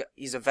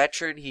 He's a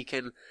veteran. He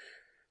can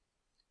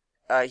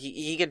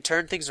he can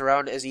turn things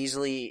around as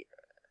easily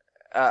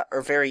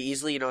or very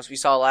easily. As we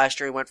saw last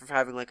year, he went from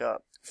having like a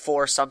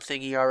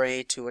 4-something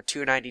ERA to a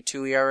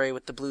 2.92 ERA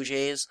with the Blue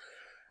Jays.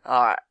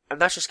 And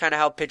that's just kind of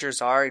how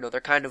pitchers are.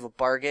 They're kind of a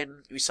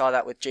bargain. We saw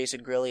that with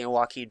Jason Grilli and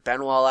Joaquin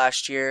Benoit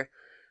last year.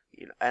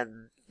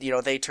 And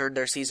they turned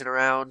their season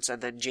around.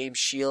 And then James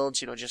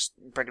Shields, just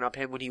bringing up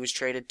him when he was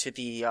traded to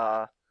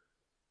the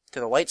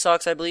White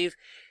Sox, I believe.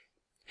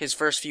 His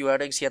first few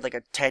outings, he had like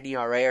a 10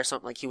 ERA or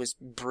something. Like, he was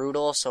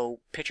brutal. So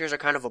pitchers are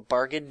kind of a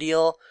bargain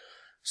deal.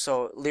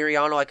 So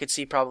Liriano, I could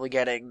see probably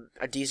getting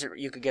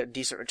you could get a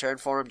decent return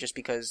for him just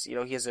because, he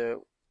has a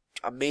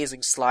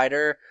amazing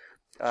slider.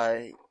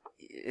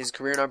 His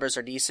career numbers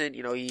are decent.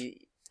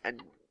 He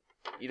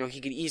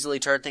could easily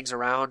turn things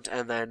around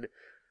and then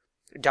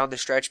down the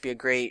stretch be a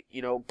great,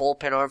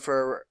 bullpen arm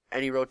for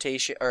any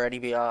rotation or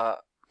any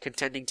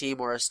contending team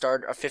or a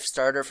fifth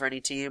starter for any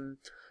team.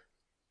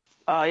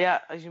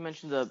 As you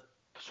mentioned, the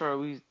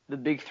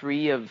big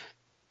 3 of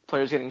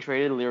players getting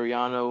traded: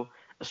 Liriano,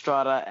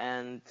 Estrada,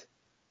 and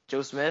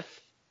Joe Smith.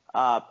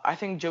 I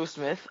think Joe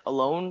Smith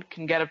alone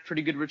can get a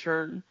pretty good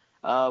return.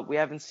 We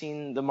haven't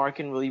seen the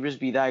market in relievers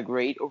be that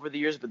great over the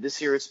years, but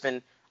this year it's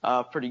been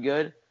pretty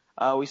good.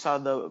 We saw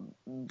the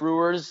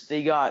Brewers,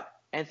 they got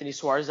Anthony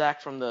Swarzak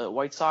from the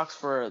White Sox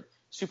for a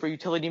super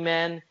utility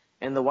man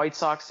in the White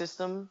Sox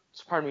system.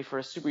 For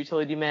a super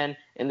utility man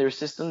in their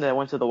system that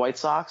went to the White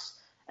Sox.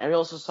 And we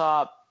also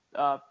saw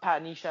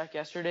Pat Neshek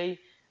yesterday.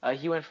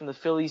 He went from the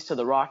Phillies to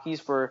the Rockies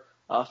for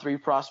 3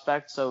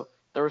 prospects. So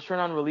the return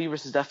on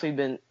relievers has definitely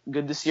been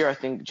good this year. I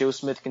think Joe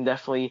Smith can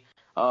definitely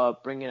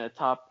bring in a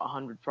top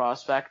 100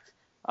 prospect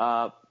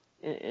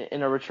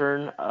in a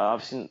return.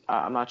 Obviously,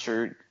 I'm not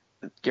sure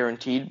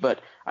guaranteed, but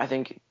I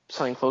think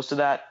something close to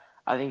that.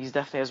 I think he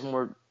definitely has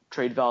more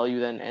trade value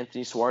than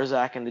Anthony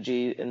Swarzak, and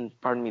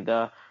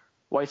the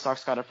White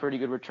Sox got a pretty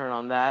good return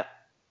on that.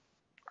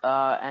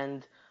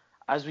 And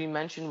as we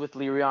mentioned with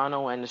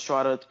Liriano and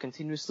Estrada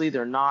continuously,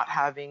 they're not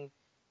having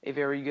a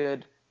very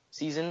good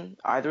season,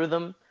 either of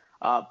them.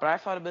 But I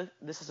thought about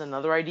this as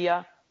another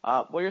idea.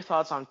 What are your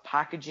thoughts on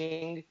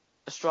packaging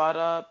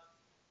Estrada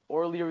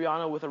or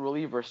Liriano with a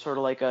reliever, sort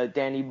of like a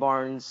Danny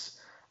Barnes,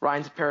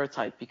 Ryan Tepera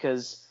type,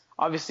 because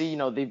obviously,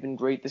 they've been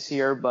great this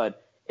year,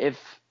 but if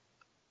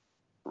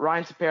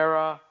Ryan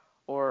Tepera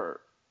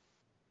or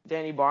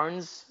Danny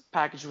Barnes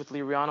packaged with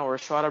Liriano or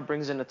Estrada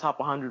brings in a top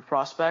 100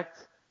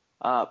 prospect,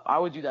 I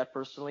would do that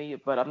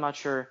personally, but I'm not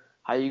sure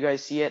how you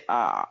guys see it.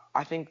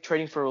 I think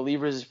trading for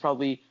relievers is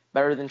probably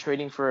better than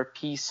trading for a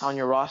piece on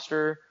your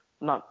roster,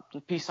 not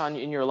a piece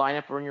in your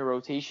lineup or in your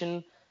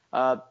rotation.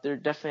 They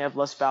definitely have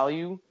less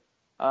value.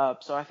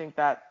 So I think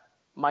that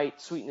might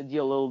sweeten the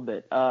deal a little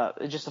bit.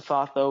 It's just a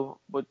thought, though.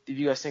 But if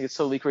you guys think it's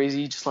totally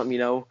crazy, just let me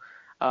know.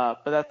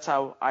 But that's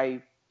how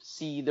I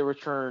see the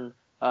return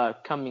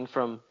coming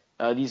from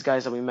these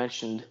guys that we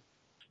mentioned.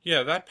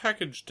 Yeah, that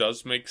package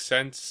does make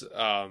sense.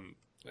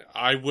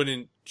 I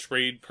wouldn't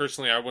trade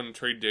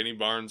Danny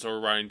Barnes or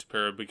Ryan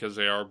Tepera because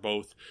they are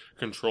both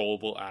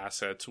controllable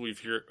assets.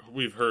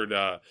 We've heard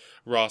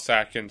Ross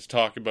Atkins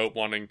talk about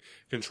wanting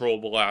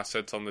controllable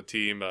assets on the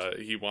team.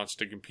 He wants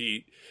to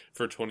compete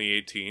for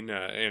 2018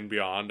 and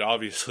beyond.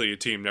 Obviously, a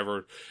team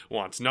never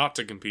wants not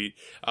to compete.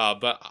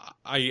 But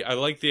I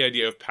like the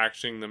idea of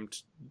packaging them,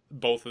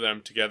 both of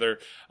them together.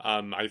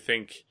 I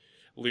think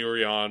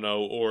Liriano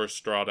or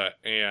Estrada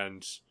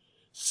and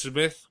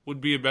Smith would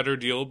be a better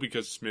deal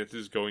because Smith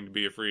is going to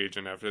be a free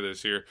agent after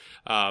this year.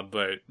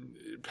 But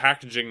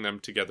packaging them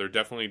together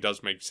definitely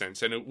does make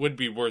sense, and it would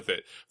be worth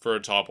it for a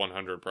top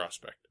 100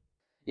 prospect.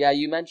 Yeah,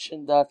 you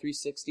mentioned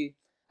 360,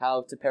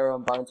 how Tepera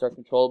and Barnes are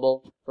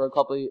controllable for a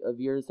couple of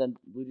years, and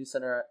Blue Jays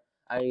Center,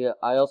 I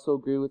also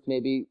agree with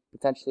maybe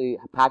potentially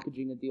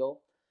packaging a deal.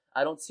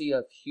 I don't see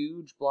a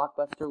huge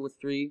blockbuster with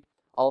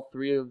all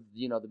three of,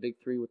 the big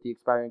three with the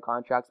expiring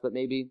contracts, but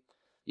maybe,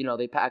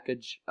 they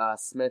package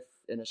Smith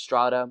and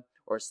Estrada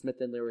or Smith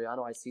and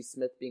Liriano. I see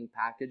Smith being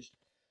packaged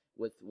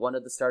with one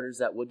of the starters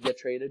that would get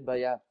traded, but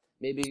yeah,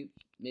 maybe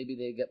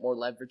they get more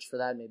leverage for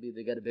that. Maybe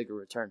they get a bigger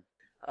return.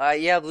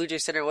 Yeah, Blue Jay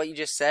Center, what you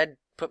just said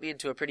put me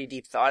into a pretty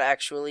deep thought,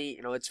 actually.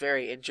 It's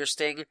very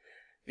interesting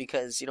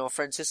because,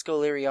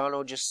 Francisco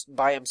Liriano just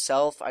by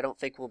himself, I don't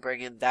think will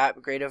bring in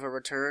that great of a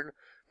return.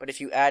 But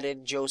if you add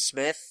in Joe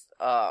Smith,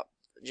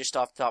 just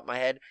off the top of my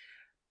head,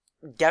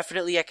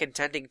 definitely a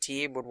contending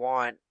team would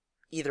want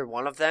either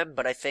one of them,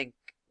 but I think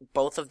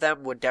both of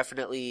them would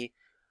definitely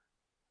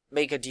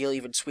make a deal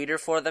even sweeter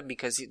for them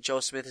because Joe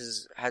Smith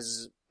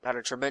has had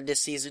a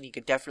tremendous season. He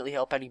could definitely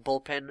help any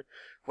bullpen,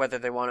 whether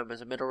they want him as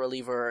a middle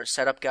reliever or a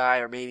setup guy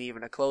or maybe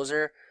even a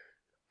closer.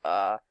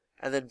 And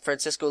then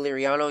Francisco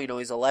Liriano,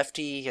 he's a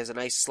lefty. He has a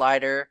nice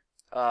slider.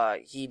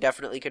 He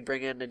definitely could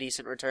bring in a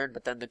decent return,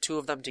 but then the two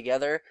of them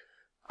together,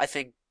 I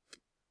think,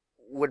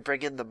 would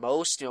bring in the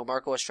most.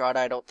 Marco Estrada,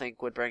 I don't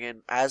think would bring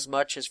in as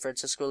much as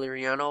Francisco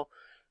Liriano.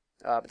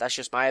 But that's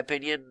just my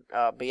opinion.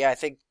 But yeah, I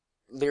think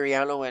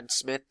Liriano and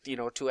Smith,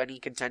 to any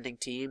contending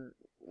team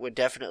would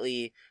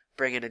definitely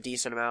bring in a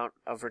decent amount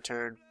of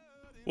return.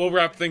 We'll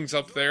wrap things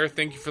up there.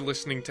 Thank you for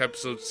listening to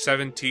episode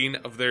 17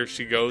 of There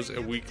She Goes,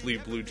 a weekly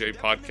Blue Jay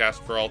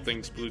podcast for all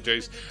things Blue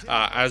Jays.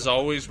 As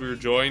always, we were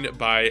joined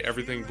by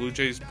Everything Blue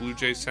Jays, Blue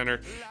Jays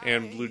Center,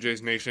 and Blue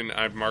Jays Nation.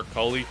 I'm Mark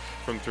Colley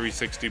from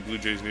 360 Blue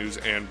Jays News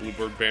and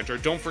Bluebird Banter.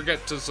 Don't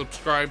forget to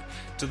subscribe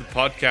to the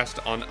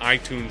podcast on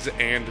iTunes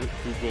and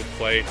Google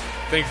Play.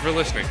 Thank you for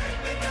listening.